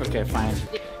 Okay, fine.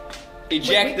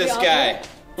 Eject this guy.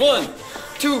 1,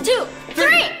 2,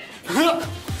 3.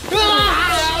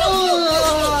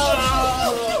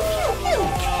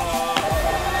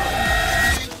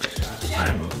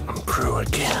 I'm crew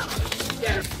again.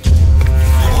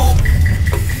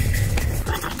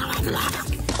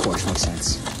 Of course, makes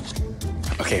sense.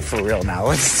 Okay, for real now.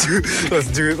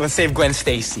 Let's save Gwen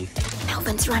Stacy.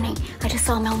 Melvin's running. I just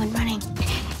saw Melvin running.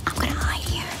 I'm gonna hide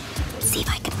here. See if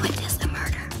I can witness a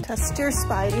murder. Test your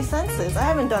spidey senses. I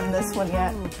haven't done this one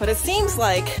yet. But it seems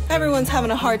like everyone's having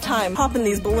a hard time popping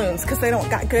these balloons because they don't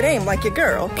got good aim like your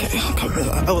girl. Okay,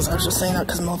 I was just saying that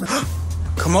because Melvin...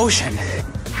 Commotion.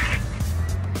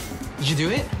 Did you do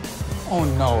it? Oh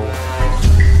no.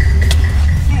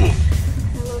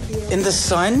 In the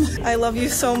sun? I love you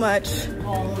so much.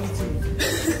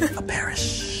 A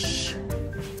perish.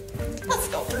 Let's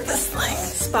go through this thing.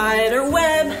 Spider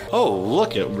web. Oh,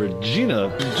 look at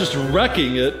Regina just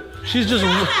wrecking it. She's just,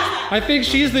 I think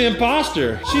she's the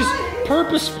imposter.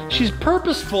 She's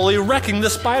purposefully wrecking the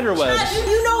spider webs. Chad,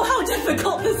 you know how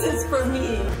difficult this is for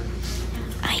me.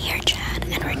 I hear Chad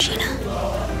and Regina.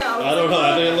 I don't know,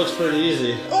 I think it looks pretty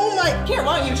easy. Oh my, here,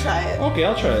 why don't you try it? Okay,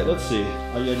 I'll try it, let's see.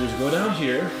 All you gotta do is go down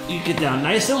here. You get down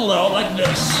nice and low like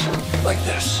this. Like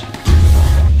this.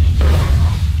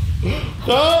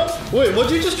 Oh, wait,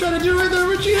 what'd you just try to do right there,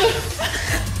 Regina?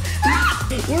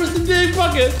 Where's the big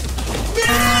bucket?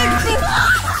 Chad!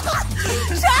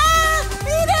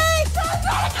 Meeting!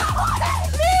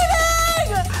 Meeting!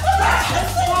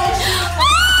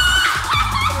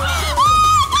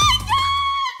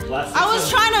 I was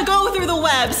trying to go through the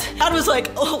webs. Dad was like,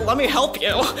 oh, let me help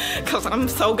you, because I'm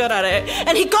so good at it.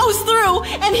 And he goes through,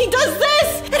 and he does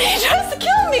this, and he tries to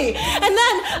kill me. And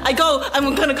then I go,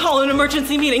 I'm gonna call an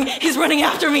emergency meeting. He's running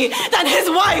after me. Then his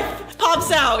wife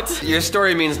pops out. Your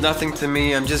story means nothing to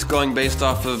me. I'm just going based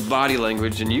off of body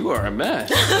language, and you are a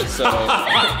mess. So.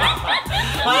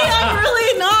 I'm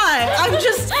really not. I'm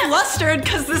just flustered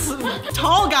because this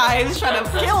tall guy is trying to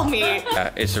kill me.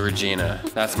 It's a Regina.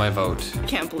 That's my vote. I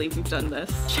can't believe you've done this.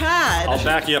 Chad. I'll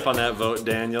back you up on that vote,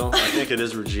 Daniel. I think it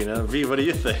is Regina. V, what do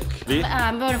you think? V?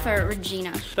 I'm voting for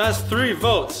Regina. That's 3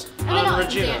 votes on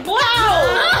Regina. Wow!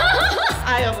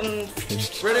 I have.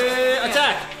 Ready,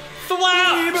 attack!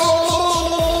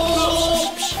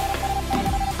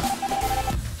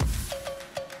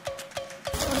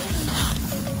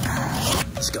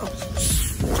 Let's go.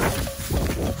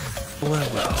 Well,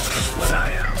 but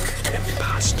I am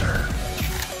imposter.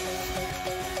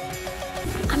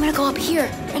 gonna go up here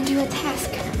and do a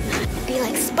task. Be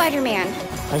like Spider-Man.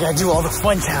 I gotta do all the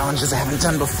fun challenges I haven't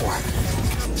done before.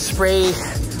 Spray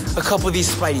a couple of these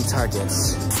Spidey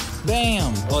targets.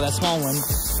 Bam! Oh, that small one.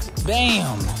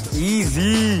 Bam!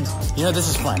 Easy! You know, this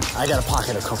is fun. I gotta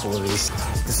pocket a couple of these.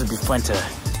 This would be fun to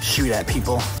shoot at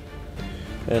people.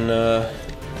 And,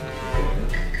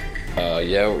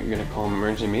 yeah, you're gonna call an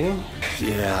emergency meeting?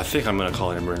 Yeah, I think I'm gonna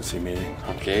call an emergency meeting.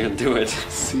 Okay, do it.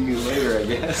 See you later, I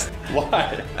guess.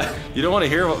 Why? You don't want to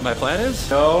hear what my plan is?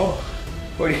 No.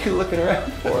 What are you looking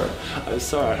around for? I'm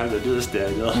sorry I had to do this,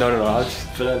 Daniel. No.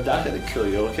 But I'm not gonna kill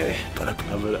you, okay? But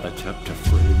I'm gonna attempt to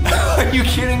frame you. Are you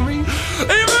kidding me?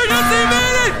 Emergency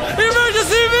meeting!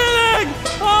 Emergency meeting!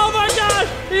 Oh my God!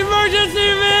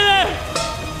 Emergency meeting!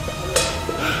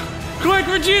 Quick,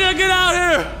 Regina, get out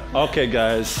here! Okay,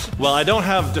 guys. Well, I don't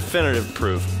have definitive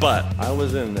proof, but I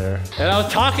was in there. And I was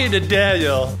talking to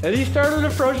Daniel, and he started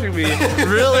approaching me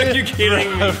really, Are you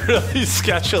kidding me? really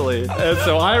sketchily. And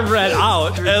so I ran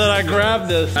out, and then I grabbed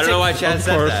this. I don't know why Chad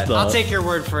said that. I'll take your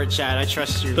word for it, Chad. I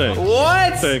trust you. Thanks.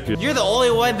 What? Thank you. You're the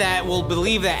only one that will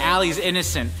believe that Allie's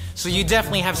innocent, so you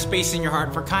definitely have space in your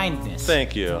heart for kindness.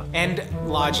 Thank you. And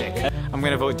logic. I'm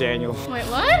gonna vote Daniel. Wait,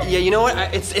 what? Yeah, you know what?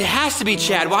 It has to be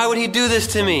Chad. Why would he do this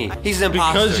to me? He's an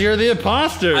imposter. Because you're the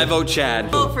imposter. I vote Chad.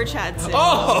 Vote for Chad too.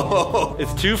 Oh!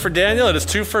 It's 2 for Daniel, and it's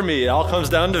 2 for me. It all comes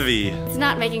down to V. It's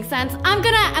not making sense. I'm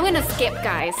gonna skip,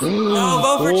 guys. No,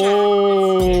 vote for Chad.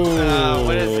 Oh.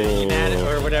 What is it? Unanimous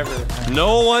or whatever.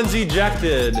 No one's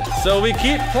ejected, so we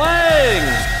keep playing.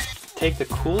 Take the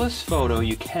coolest photo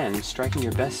you can, striking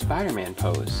your best Spider-Man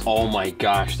pose. Oh my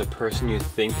gosh, the person you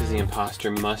think is the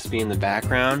imposter must be in the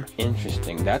background?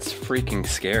 Interesting, that's freaking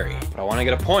scary. But I wanna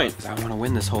get a point, because I wanna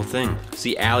win this whole thing.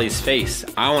 See Allie's face,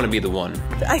 I wanna be the one.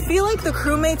 I feel like the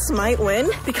crewmates might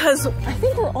win because I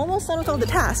think we're almost done with all the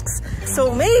tasks. So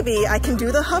maybe I can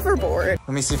do the hoverboard. Let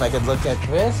me see if I could look at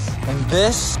this and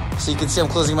this, so you can see I'm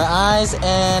closing my eyes,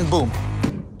 and boom.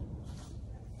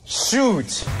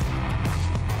 Shoot!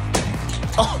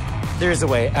 Oh, there's a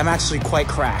way. I'm actually quite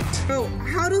cracked. Bro,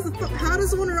 how does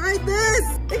one ride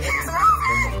this? It keeps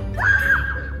moving!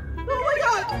 Oh my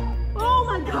God! Oh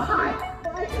my God!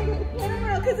 I can't get the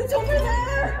camera because it's over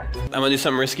there! I'm gonna do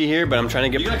something risky here, but I'm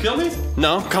trying to get— You gonna kill me?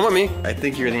 No, come with me. I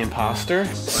think you're the imposter,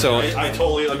 so— I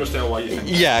totally understand why you—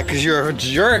 Yeah, because you're a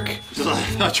jerk.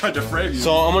 I tried to frame you.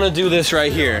 So I'm gonna do this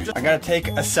right here. I gotta take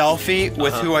a selfie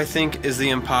with who I think is the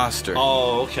imposter.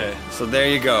 Oh, okay. So there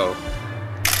you go.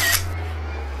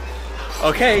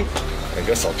 Okay. I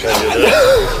guess I'll try to do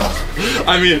this.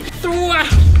 I mean—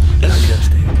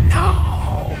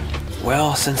 No.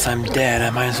 Well, since I'm dead, I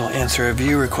might as well answer a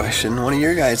viewer question, one of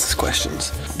your guys'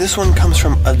 questions. This one comes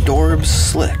from Adorbs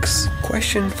Slicks.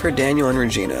 Question for Daniel and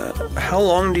Regina. How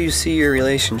long do you see your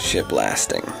relationship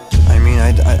lasting? I mean,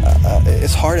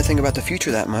 it's hard to think about the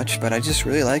future that much, but I just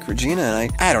really like Regina,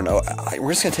 and I don't know.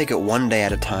 We're just gonna take it one day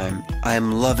at a time. I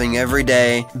am loving every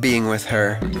day being with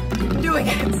her. Doing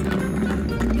it!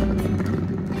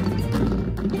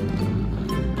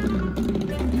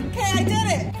 I did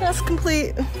it! That's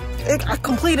complete. I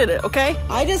completed it, okay?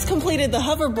 I just completed the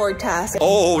hoverboard task.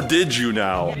 Oh, did you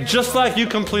now? Just like you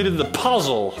completed the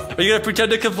puzzle. Are you gonna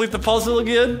pretend to complete the puzzle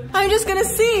again? I'm just gonna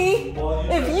see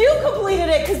if you completed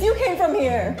it, because you came from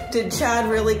here. Did Chad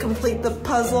really complete the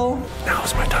puzzle?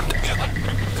 Now's my time to kill him.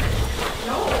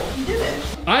 No, he didn't.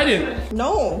 I didn't.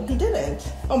 No, he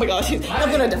didn't. Oh my gosh, I'm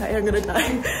gonna die, I'm gonna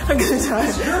die. I'm gonna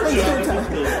die. I'm gonna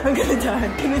die. I'm gonna die. I'm gonna die.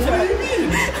 I'm gonna die.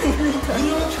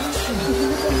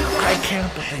 I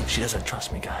can't believe she doesn't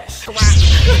trust me, guys.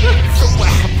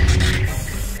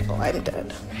 Oh, I'm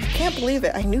dead. I can't believe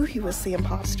it. I knew he was the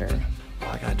imposter. All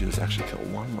I gotta do is actually kill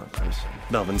one more person.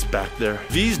 Melvin's back there.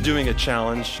 V's doing a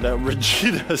challenge that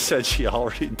Regina said she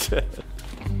already did.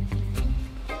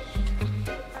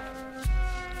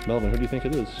 Melvin, who do you think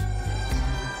it is?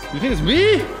 You think it's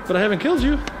me? But I haven't killed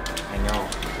you. I know.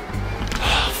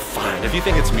 Fine, if you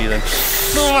think it's me then.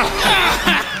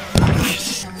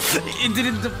 It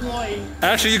didn't deploy.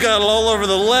 Actually, you got it all over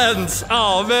the lens.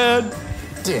 Oh, man.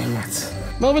 Dang it.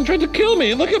 Melvin tried to kill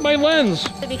me. Look at my lens.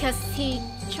 Because you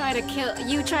tried to kill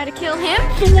him?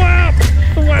 Thwap!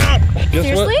 Thwap! Guess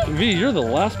Seriously? what? V, you're the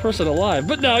last person alive,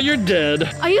 but now you're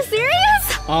dead. Are you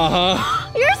serious? Uh-huh.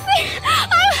 You're serious?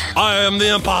 I am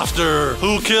the imposter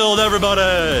who killed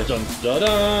everybody. Dun, dun,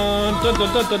 dun,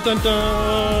 dun, dun, dun, dun,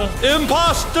 dun.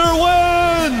 Imposter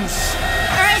wins!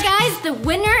 Alright guys, the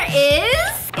winner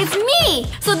is... It's me!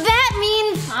 So that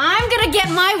means I'm gonna get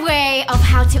my way of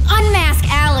how to unmask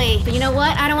Alie. But you know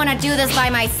what? I don't wanna do this by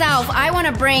myself. I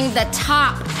wanna bring the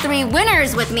top 3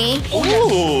 winners with me.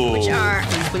 Ooh. Which are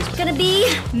gonna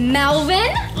be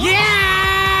Melvin.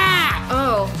 Yeah!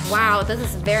 Oh, wow, this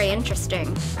is very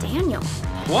interesting. Daniel,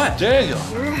 What? Daniel.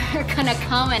 you're gonna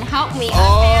come and help me.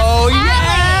 Oh,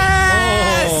 unmask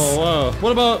yes! Oh, wow.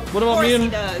 What about me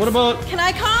and Can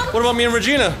I come? what about me and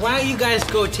Regina? Why don't you guys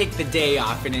go take the day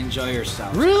off and enjoy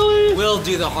yourselves? Really? We'll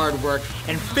do the hard work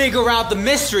and figure out the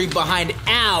mystery behind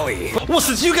Alie. Well,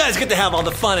 since you guys get to have all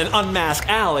the fun and unmask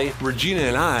Alie, Regina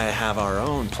and I have our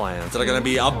own plans that are gonna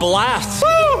be a blast.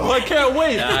 Woo! I can't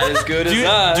wait. Not as good do as you,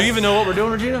 us. do you even know what we're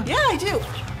doing, Regina? Yeah, I do.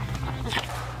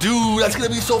 Dude, that's gonna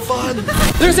be so fun.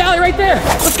 There's Alie right there.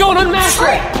 Let's go and unmask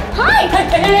her. Hi!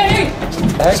 Hey!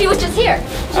 She was just here.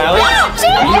 Alie?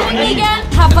 Me again?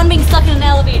 Have fun being stuck in an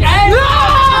elevator. No!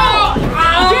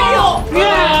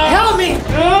 Help me!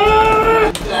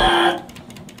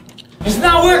 It's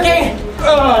not working!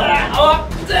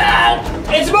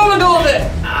 It's moving a little bit.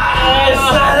 It's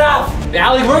not enough!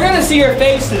 Alie, we're gonna see your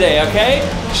face today, okay?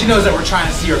 She knows that we're trying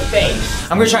to see her face.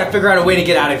 I'm gonna try to figure out a way to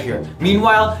get out of here.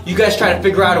 Meanwhile, you guys try to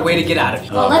figure out a way to get out of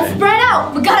here. Well, let's spread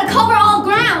out. We gotta cover all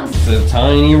grounds. It's a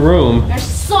tiny room. There's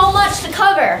so much to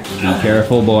cover. Be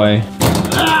careful, boy.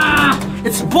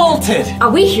 It's bolted!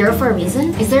 Are we here for a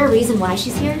reason? Is there a reason why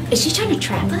she's here? Is she trying to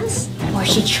trap us? Or is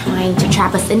she trying to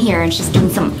trap us in here and she's doing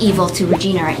some evil to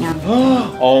Regina right now?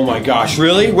 Oh my gosh,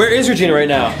 really? Where is Regina right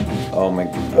now? Oh my,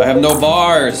 I have no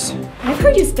bars. I've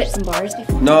heard you spit some bars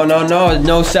before.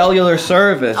 No cellular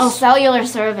service. Oh, cellular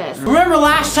service. Remember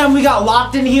last time we got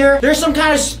locked in here? There's some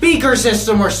kind of speaker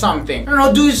system or something. I don't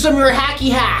know, do some of your hacky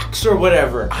hacks or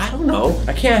whatever. I don't know.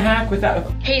 I can't hack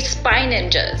without. Hey, spy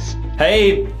ninjas.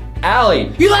 Hey,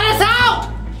 Alie. You let us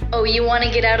out! Oh, you want to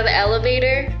get out of the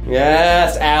elevator?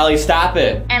 Yes, Alie, stop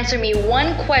it. Answer me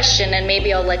one question and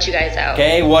maybe I'll let you guys out.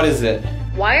 Okay, what is it?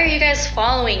 Why are you guys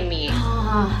following me?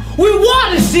 We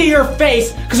want to see your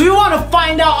face because we want to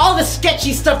find out all the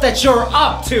sketchy stuff that you're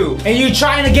up to. And you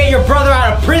trying to get your brother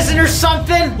out of prison or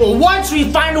something? Well, once we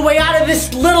find a way out of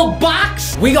this little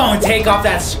box, we gonna take off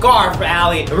that scarf,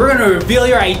 Alie, and we're gonna reveal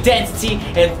your identity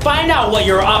and find out what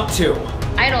you're up to.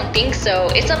 I don't think so.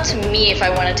 It's up to me if I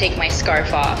want to take my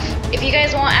scarf off. If you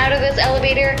guys want out of this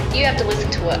elevator, you have to listen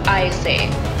to what I say.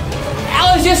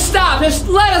 Alie, just stop. Just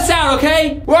let us out,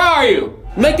 okay? Where are you?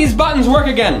 Make these buttons work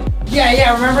again.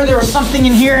 Yeah, remember there was something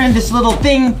in here in this little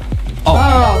thing?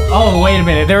 Oh, wait a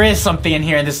minute. There is something in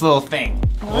here in this little thing.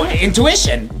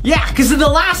 Intuition. Yeah, because the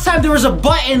last time there was a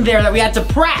button there that we had to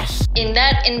press. In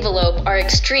that envelope are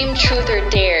extreme truth or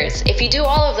dares. If you do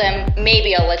all of them,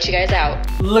 maybe I'll let you guys out.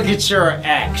 Look at your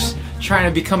ex, trying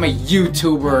to become a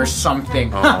YouTuber or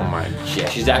something. Oh my god.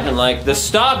 She's acting like the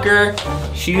stalker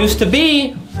she used to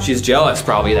be. She's jealous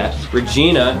probably that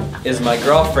Regina is my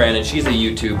girlfriend and she's a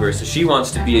YouTuber, so she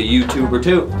wants to be a YouTuber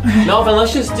too. Melvin,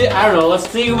 let's just I don't know, let's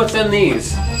see what's in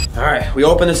these. All right, we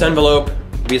open this envelope,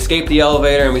 we escape the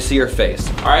elevator, and we see her face.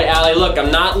 All right, Alie, look, I'm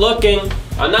not looking.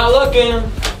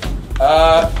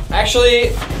 Actually,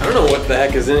 I don't know what the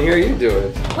heck is in here, you do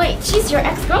it. Wait, she's your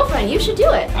ex-girlfriend. You should do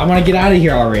it. I want to get out of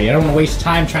here already. I don't want to waste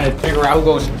time trying to figure out who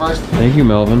goes first. Thank you,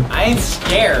 Melvin. I ain't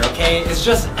scared, okay? It's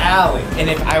just Alie. And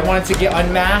if I wanted to get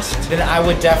unmasked, then I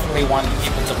would definitely want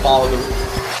people to follow the rules.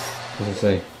 What does it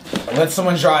say? Let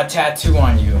someone draw a tattoo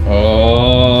on you.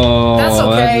 Oh. That's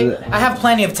okay. I have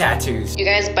plenty of tattoos. You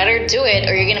guys better do it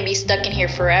or you're gonna be stuck in here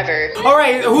forever. All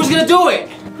right, who's gonna do it?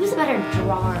 Who's a better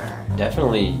drawer?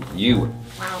 Definitely you.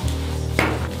 Wow.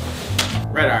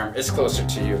 Red arm, it's closer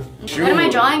to you. What am I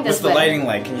drawing this What's the with? lighting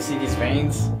like? Can you see these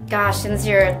veins? Gosh, since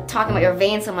you're talking about your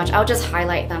veins so much, I'll just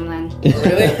highlight them then.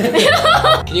 Really?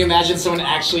 Can you imagine someone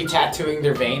actually tattooing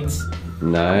their veins?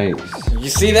 Nice. You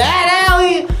see that,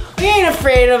 Alie? We ain't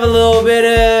afraid of a little bit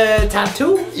of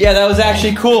tattoo. Yeah, that was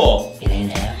actually cool. It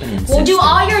ain't happening. We'll do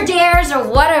all your dares or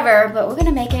whatever, but we're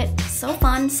gonna make it so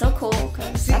fun, so cool,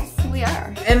 because that's who we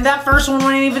are. And that first one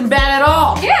wasn't even bad at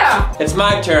all. Yeah! It's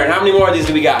my turn. How many more of these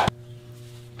do we got?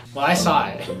 Well, I saw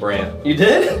it. Brand. You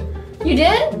did? You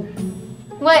did?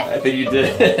 What? I think you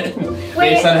did.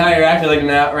 Based on how you're acting like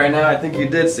now, right now, I think you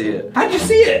did see it. How'd you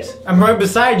see it? I'm right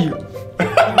beside you.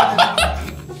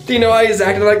 Do you know why he's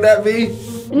acting like that, V?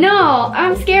 No,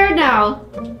 I'm scared now.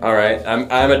 All right,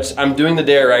 I'm doing the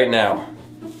dare right now.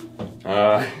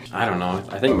 I don't know.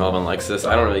 I think Melvin likes this.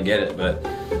 I don't really get it, but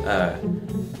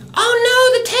oh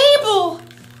no, the table!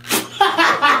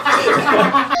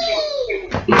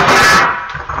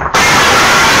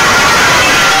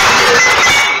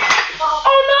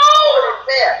 Oh no!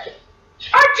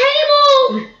 Our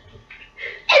table!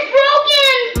 It's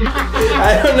broken!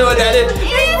 I don't know what that is. It's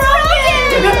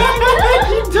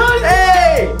broken!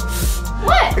 Hey!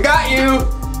 What? I got you!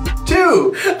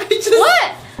 Two!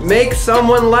 What? Make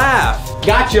someone laugh.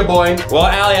 Gotcha, boy. Well,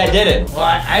 Alie, I did it. Well,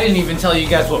 I didn't even tell you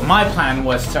guys what my plan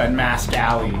was to unmask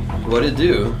Alie. What'd it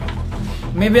do?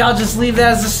 Maybe I'll just leave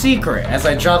that as a secret as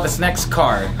I draw this next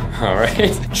card. All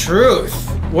right. Truth.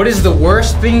 What is the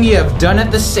worst thing you have done at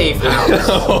the safe house?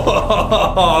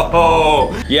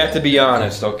 You have to be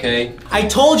honest, okay? I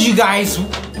told you guys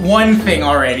one thing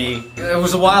already. It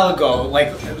was a while ago,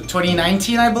 like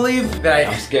 2019, I believe. That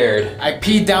I'm scared. I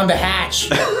peed down the hatch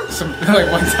like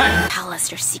one time. Tell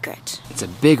us your secret. It's a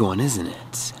big one, isn't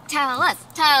it? Tell us,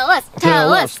 tell us,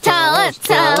 tell us, tell us,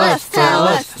 tell us, tell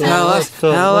us, tell us,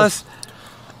 Tell us.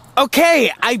 Okay,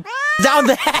 I down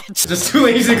the hatch. Just too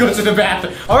lazy to go to the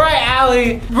bathroom. All right,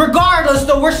 Alie. Regardless,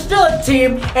 though, we're still a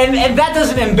team, and that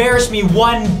doesn't embarrass me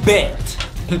one bit.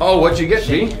 Oh, what'd you get,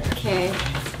 B? Okay.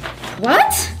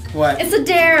 What? What? It's a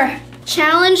dare.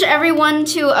 Challenge everyone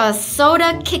to a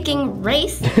soda kicking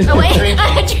race. Oh wait,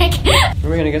 I drink. Where are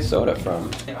we gonna get soda from?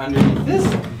 Underneath this?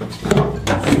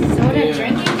 Soda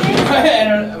drinking game? I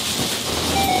don't know.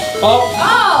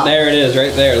 Oh! There it is,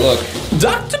 right there, look.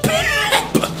 Dr. Pep!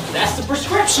 That's the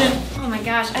prescription. Oh my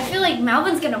gosh, I feel like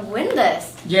Melvin's gonna win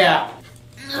this. Yeah.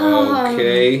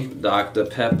 Okay, Dr.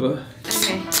 Pepper.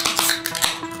 Okay.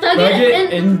 Chug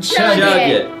it and chug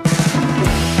it.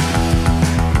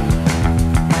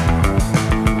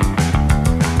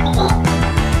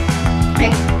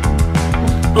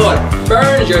 Look,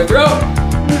 burns your throat.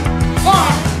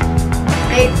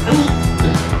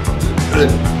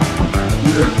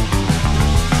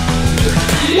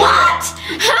 What?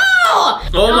 How?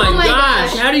 Oh my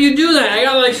gosh, how do you do that? I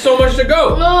got like so much to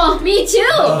go. Oh, me too.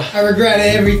 I regret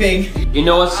everything. You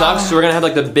know what sucks? We're gonna have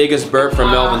like the biggest burp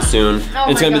from Melvin soon. It's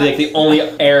my gonna be like the only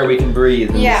air we can breathe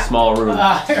in this small room.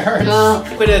 It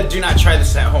hurts. But do not try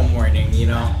this at home warning, you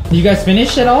know? You guys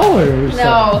finished at all, or?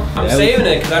 No. I'm saving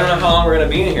it because I don't know how long we're gonna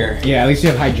be in here. Yeah, at least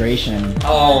you have hydration.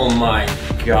 Oh my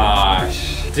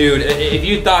gosh. Dude, if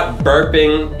you thought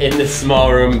burping in this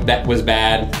small room that was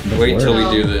bad, wait till we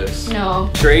do this. No.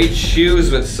 Trade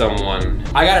shoes with someone.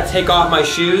 I gotta take off my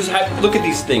shoes. Look at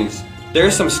these things.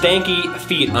 There's some stanky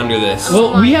feet under this.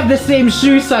 Well, we have the same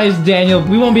shoe size, Daniel.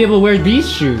 We won't be able to wear these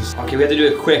shoes. Okay, we have to do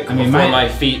it quick before my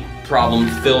feet problem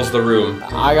fills the room.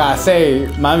 I gotta say,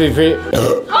 mine be pretty.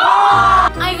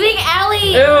 I think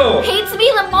Alie hates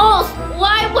me the most.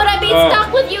 Why would I be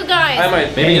stuck with you guys? I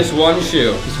might, maybe just one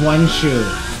shoe. Just one shoe.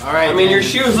 All right. I mean, your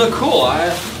shoes look cool.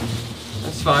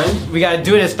 That's fine. We gotta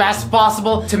do it as fast as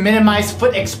possible to minimize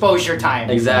foot exposure time.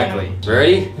 Exactly.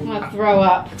 Ready? I'm gonna throw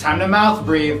up. Time to mouth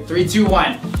breathe. 3, 2,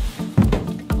 1.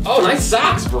 Oh, nice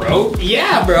socks, bro.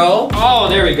 Yeah, bro. Oh,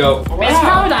 there we go. Wow. It's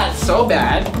probably not so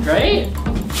bad, right?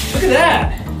 Look at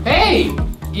that. Hey,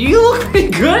 you look pretty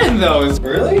good in those.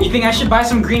 Really? You think I should buy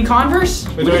some green Converse?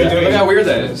 Look how weird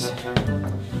that is.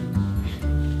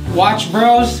 Watch,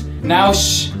 bros. Now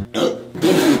shh.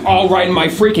 All right in my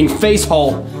freaking face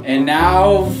hole. And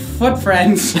now, foot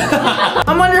friends. I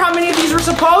wonder how many of these we're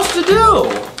supposed to do.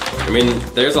 I mean,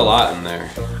 there's a lot in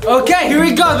there. Okay, here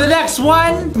we go. The next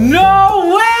one.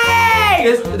 No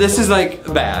way! This is like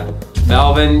bad.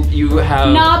 Melvin, you have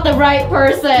Not the right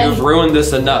person. You've ruined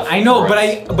this enough. I know, but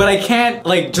I can't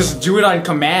like just do it on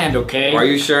command, okay? Are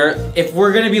you sure? If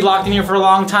we're gonna be locked in here for a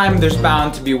long time, there's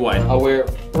bound to be one. I'll wear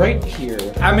it right here.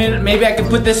 I mean, maybe I could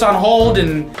put this on hold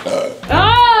and.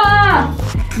 Ah!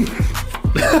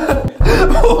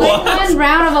 Like one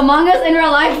round of Among Us in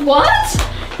real life. What?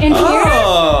 In here?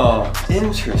 Oh,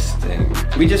 interesting.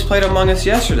 We just played Among Us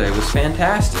yesterday. It was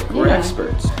fantastic. We're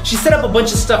experts. She set up a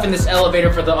bunch of stuff in this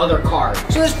elevator for the other car.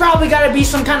 So there's probably gotta be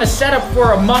some kind of setup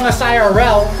for Among Us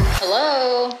IRL.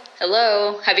 Hello?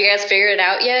 Hello? Have you guys figured it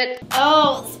out yet?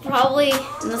 Oh, it's probably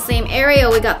in the same area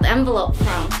we got the envelope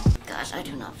from. Gosh, I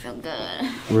do not feel good.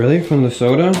 Really? From the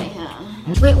soda? Yeah.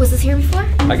 Wait, was this here before?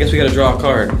 I guess we gotta draw a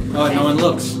card. Oh, no one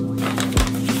looks.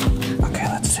 Okay,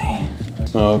 let's see.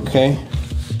 Okay.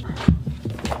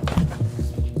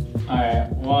 Alright,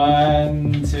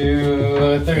 1,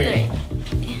 2, 3.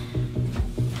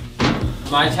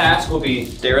 My task will be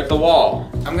stare at the wall.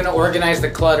 I'm gonna organize the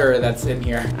clutter that's in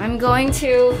here. I'm going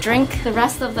to drink the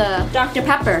rest of the Dr.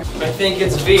 Pepper. I think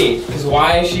it's V, because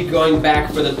why is she going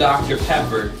back for the Dr.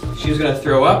 Pepper? She was gonna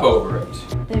throw up over it.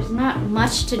 There's not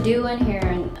much to do in here,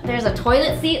 and there's a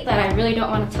toilet seat that I really don't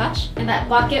want to touch, and that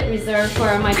bucket reserved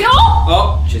for my.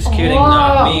 Oh, just kidding,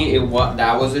 not me.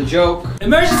 That was a joke.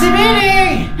 Emergency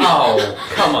meeting! Oh,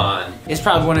 come on. It's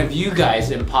probably one of you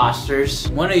guys, imposters.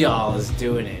 One of y'all is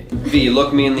doing it. V,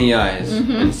 look me in the eyes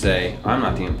and say, I'm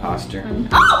not the imposter.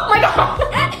 Oh my god!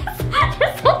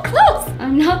 You're so close!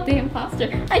 I'm not the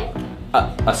imposter.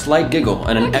 A slight giggle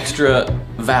and an extra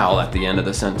vowel at the end of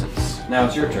the sentence. Now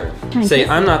it's your turn. Say,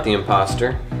 I'm not the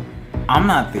imposter. I'm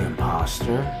not the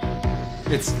imposter.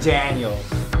 It's Daniel.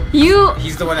 You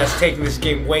He's the one that's taking this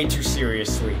game way too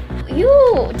seriously.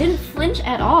 didn't flinch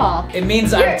at all. It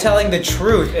means I'm telling the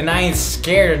truth, and I ain't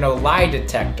scared of no lie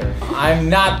detector. I'm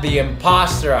not the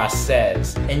imposter, I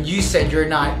says. And you said you're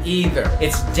not either.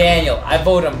 It's Daniel. I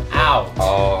vote him out.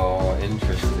 Oh,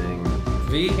 interesting.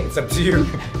 V, it's up to you.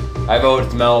 I vote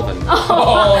it's Melvin.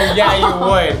 Oh, yeah,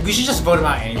 you would. We should just vote him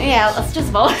out anyway. Yeah, let's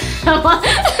just vote.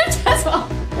 Just vote.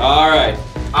 All right.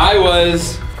 I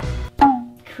was.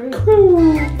 Crew.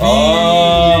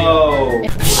 Oh.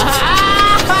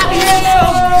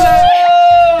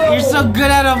 You're so good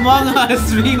at Among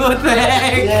Us, V. What the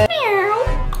heck?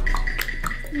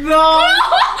 No.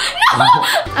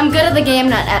 I'm good at the game,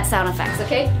 not at sound effects,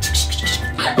 okay?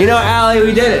 You know, Alie,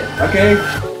 we did it. Okay.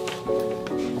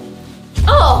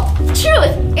 Oh,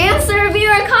 truth. Answer a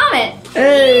viewer comment.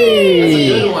 Hey. That's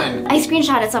a good one. I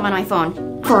screenshotted some on my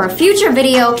phone. For a future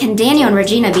video, can Daniel and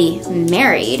Regina be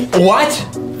married? What?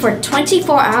 For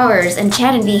 24 hours and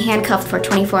Chad and be handcuffed for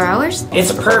 24 hours?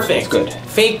 It's perfect. It's good.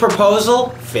 Fake proposal,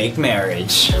 fake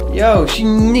marriage. Yo,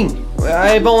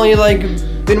 I've only like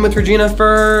been with Regina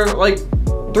for like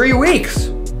 3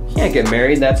 weeks. Can't get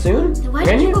married that soon. Then why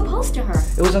did you propose to her?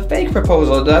 It was a fake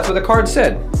proposal. That's what the card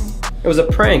said. It was a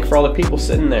prank for all the people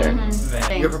sitting there.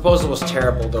 Your proposal was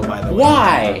terrible though, by the way.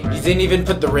 Why? You didn't even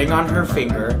put the ring on her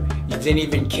finger. You didn't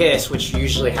even kiss, which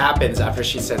usually happens after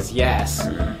she says yes.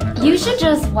 You should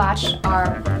just watch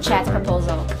our Chad's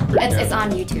proposal. It's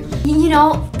on YouTube. You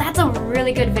know, that's a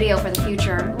really good video for the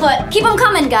future. But keep them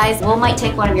coming, guys. We might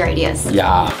take one of your ideas. Yeah.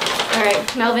 All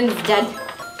right, Melvin's dead.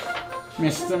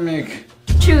 Mr. Mick.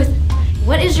 Truth.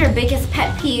 What is your biggest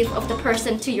pet peeve of the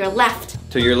person to your left?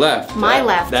 To your left. My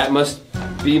left. That must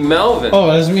be Melvin. Oh,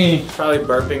 that's me. Probably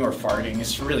burping or farting.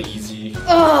 It's really easy.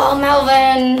 Oh,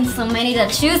 Melvin. So many to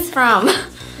choose from.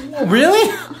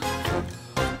 Really?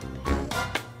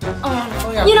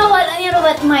 Oh, you know what?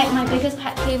 My biggest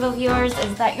pet peeve of yours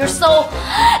is that you're so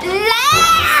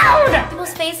loud.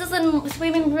 People's faces and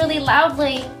screaming really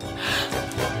loudly.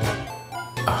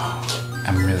 Oh,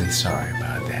 I'm really sorry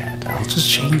about that. I'll just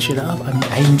change it up.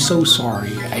 I'm so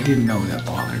sorry. I didn't know that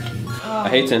bothered you. I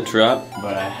hate to interrupt,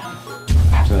 but I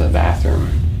have to go to the bathroom.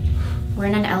 We're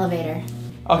in an elevator.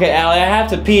 Okay, Alie, I have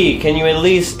to pee. Can you at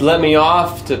least let me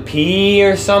off to pee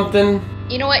or something?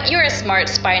 You know what? You're a smart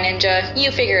spy ninja.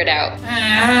 You figure it out.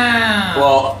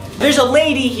 Well, there's a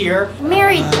lady here.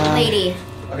 Married lady.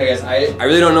 Okay, guys, I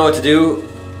really don't know what to do,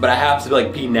 but I have to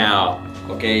like pee now.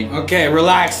 Okay? Okay,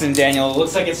 relax then, Daniel. It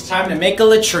looks like it's time to make a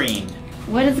latrine.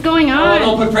 What is going Oh, on?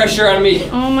 don't put pressure on me.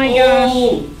 Oh my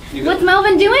gosh. What's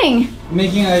Melvin doing?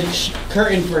 Making a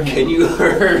curtain for him. Can you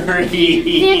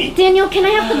hurry? Daniel, can I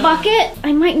have the bucket?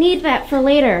 I might need that for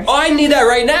later. Oh, I need that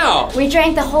right now. We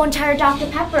drank the whole entire Dr.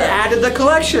 Pepper. Add to the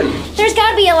collection. There's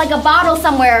gotta be like a bottle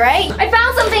somewhere, right? I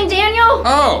found something, Daniel.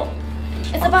 Oh.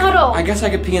 It's a bottle. I guess I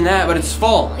could pee in that, but it's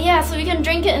full. Yeah, so we can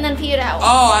drink it and then pee it out.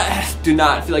 Oh, I do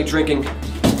not feel like drinking.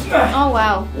 Oh,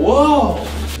 wow. Whoa.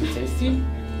 Tasty?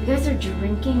 You guys are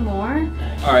drinking more?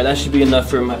 All right, that should be enough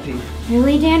for my pee.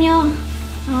 Really, Daniel?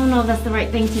 I don't know if that's the right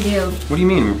thing to do. What do you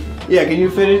mean? Yeah, can you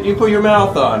finish? You put your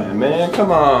mouth on it, man. Come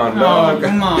on, dog. Oh,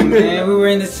 come on, man. We were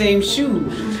in the same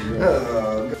shoes.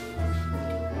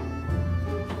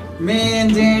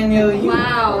 Man, Daniel, you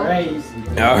Wow. crazy.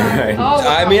 All right. Oh, wow.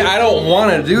 I mean, I don't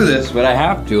want to do this, but I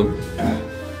have to.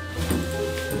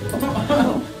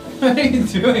 What are you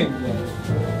doing?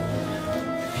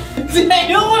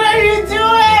 Daniel, what are you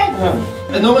doing?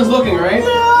 And no one's looking, right?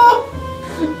 No!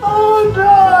 Oh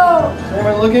no! Is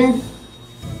anyone looking?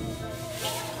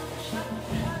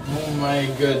 Oh my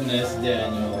goodness,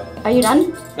 Daniel. Are you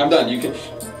done? I'm done. You can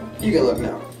look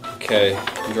now. Okay,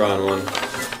 I'm drawing one.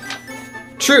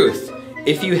 Truth.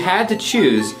 If you had to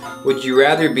choose, would you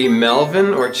rather be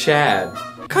Melvin or Chad?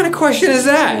 What kind of question is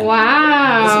that?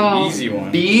 Wow. That's an easy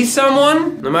one. Be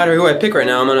someone? No matter who I pick right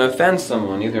now, I'm gonna offend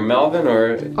someone. Either Melvin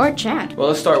or Chad. Well,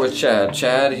 let's start with Chad.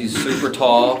 Chad, he's super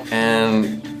tall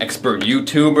and expert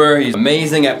YouTuber. He's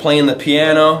amazing at playing the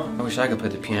piano. I wish I could play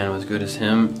the piano as good as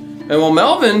him. And well,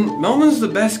 Melvin's the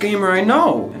best gamer I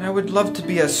know. And I would love to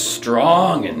be as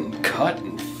strong and cut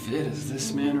and fit as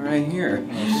this man right here.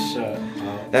 Oh, shut up.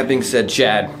 That being said,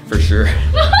 Chad, for sure.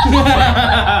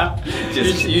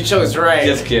 You chose right.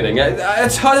 Just kidding. I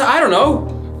don't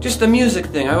know. Just the music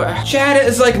thing. Chad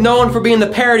is like known for being the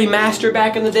parody master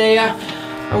back in the day.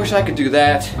 I wish I could do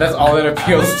that. That's all that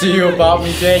appeals to you about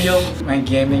me, Daniel? My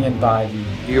gaming and body.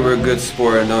 You were a good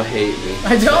sport and don't hate me.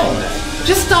 I don't.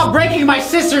 Just stop breaking my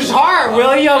sister's heart,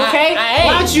 will you, okay?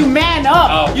 Why don't you man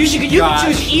up? Oh, you can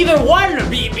choose either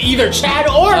one, either Chad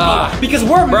or me, because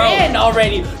we're men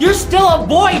already. You're still a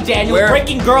boy, Daniel,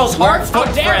 breaking girls' hearts. How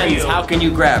dare you? How can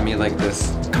you grab me like this?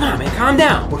 Come on, man, calm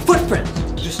down. We're foot friends.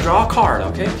 Just draw a card,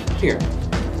 okay? Here.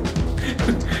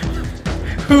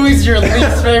 Who is your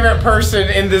least favorite person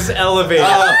in this elevator?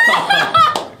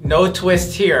 No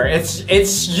twist here.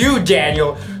 It's you,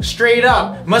 Daniel. Straight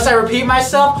up. Must I repeat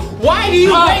myself? Why do you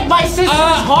break my sister's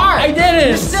heart? I didn't.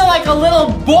 You're still like a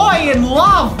little boy in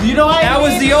love. You know what I mean? That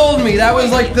was the old me. That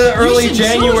was like the early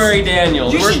January Daniel.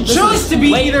 You should choose to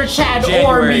be either Chad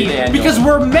or me, Daniel. because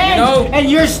we're men, and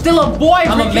you're still a boy.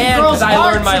 I'm a man because I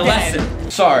learned my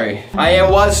lesson. Sorry. I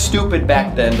was stupid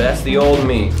back then, but that's the old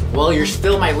me. Well, you're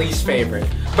still my least favorite.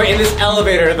 But in this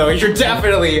elevator, though, you're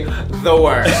definitely the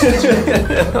worst.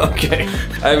 Okay.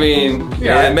 I mean,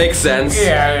 yeah, it makes sense.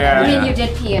 Yeah. I mean, you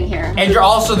did pee in here. And you're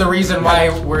also the reason why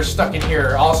we're stuck in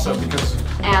here, also, because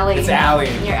Alie. it's Alie.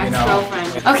 Your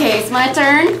ex-girlfriend. Okay, it's my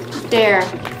turn. Dare.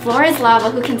 Floor is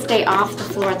lava. Who can stay off the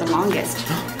floor the longest?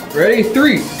 Ready?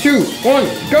 3, 2, 1,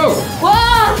 go!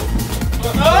 Whoa!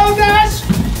 Oh, gosh!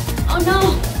 Oh,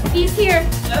 no. He's here.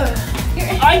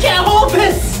 I can't hold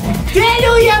this!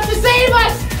 Daniel, you have to save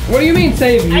us! What do you mean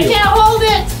save you? I can't hold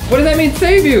it! What does that mean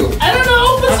save you? I don't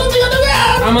know, put something on the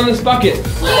ground! I'm on this bucket.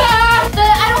 I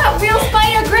don't have real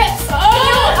spider grips. Can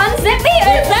you unzip me?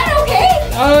 Is that okay?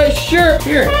 Sure.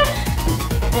 Here.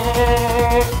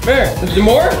 There. Is there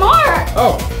more? More!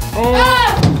 Oh.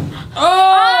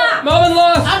 Melvin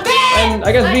lost! I'm dead! And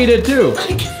I guess V did too.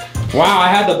 Wow, I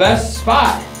had the best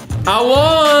spot. I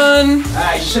won!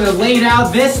 I should have laid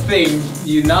out this thing,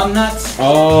 you numbnuts.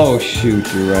 Oh, shoot,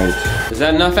 you're right. Is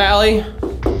that enough, Alie?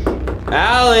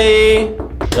 Alie!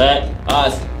 Let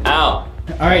us out.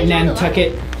 All right,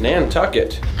 Nantucket.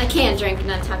 Nantucket. I can't drink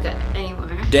Nantucket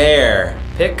anymore. Dare.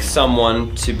 Pick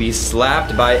someone to be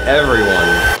slapped by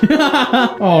everyone.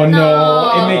 Oh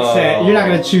no, it makes sense. You're not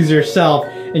gonna choose yourself,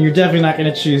 and you're definitely not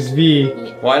gonna choose V.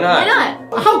 Why not? Why not?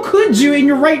 How could you, in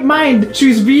your right mind,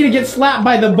 choose V to get slapped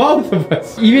by the both of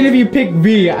us? Even if you pick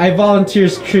V, I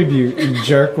volunteers tribute, you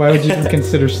jerk. Why would you even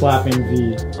consider slapping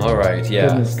V? Alright, yeah.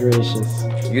 Goodness gracious.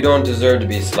 You don't deserve to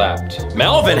be slapped.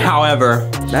 Melvin, however,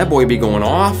 that boy be going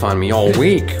off on me all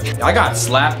week. I got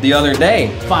slapped the other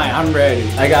day. Fine, I'm ready.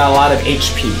 I got a lot of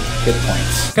HP, hit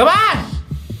points. Come on!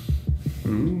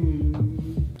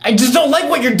 I just don't like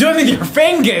what you're doing with your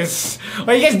fingers.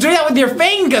 Why are you guys doing that with your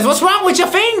fingers? What's wrong with your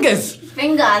fingers?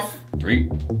 Fingers. 3,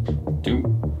 2,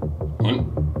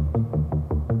 1.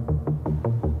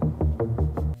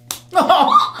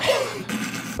 Oh,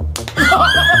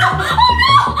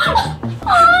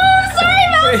 sorry,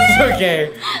 Melvin. It's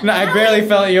okay. No, I barely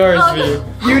felt yours, V.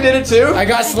 You did it too? I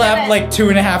got slapped like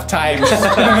 2.5 times.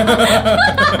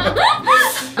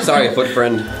 Sorry, foot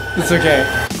friend. It's okay.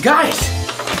 Guys,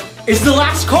 it's the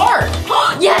last card.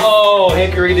 Yes. Oh,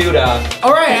 hickory doodah.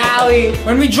 All right, Alie.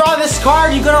 When we draw this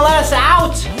card, you gonna let us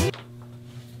out?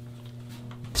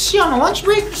 Is she on a lunch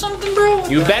break or something, bro?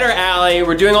 You better, Alie.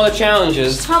 We're doing all the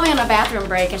challenges. She's probably on a bathroom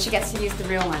break and she gets to use the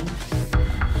real one.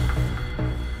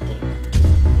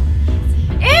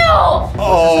 Ew!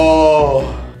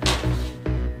 Oh.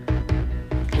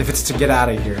 If it's to get out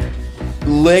of here.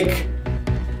 Lick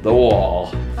the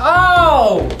wall.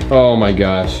 Oh! Oh my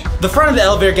gosh. The front of the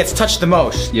elevator gets touched the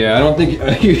most. Yeah, I don't think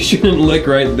you shouldn't lick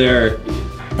right there.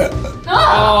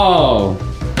 Oh.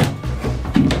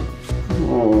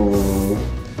 Oh.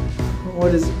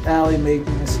 What is Alie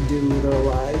making us do with our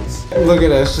lives? Look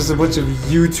at us, just a bunch of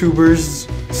YouTubers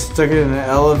stuck in an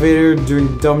elevator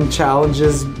doing dumb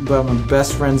challenges about my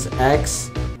best friend's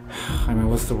ex. I mean,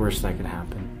 what's the worst that could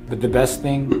happen? But the best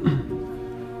thing,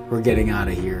 we're getting out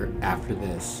of here after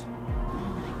this.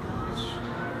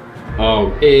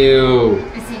 Oh, ew.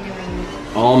 Is he doing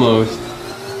it? Almost.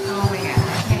 Oh my god,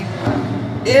 I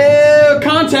can't Ew,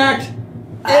 contact.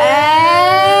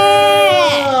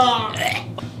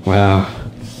 Wow.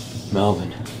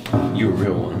 Melvin, you a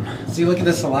real one. See, look at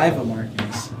the saliva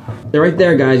markings. They're right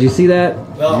there, guys. You see that?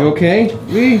 Oh. You okay?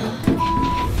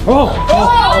 Oh,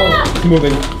 it's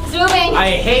moving. Zooming. I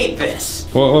hate this.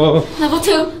 Whoa. Level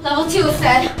 2 is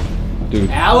said. Dude.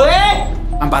 Alie!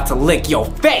 I'm about to lick your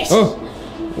face. Oh.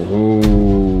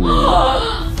 Oh.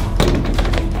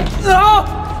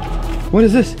 What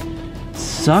is this?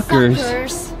 Suckers.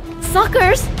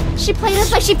 Suckers? She played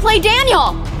us like she played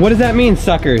Daniel. What does that mean,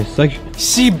 suckers? Like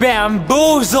She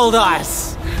bamboozled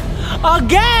us.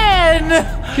 Again!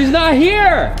 she's not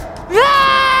here.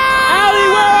 Ah! Alie,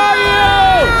 where are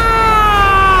you?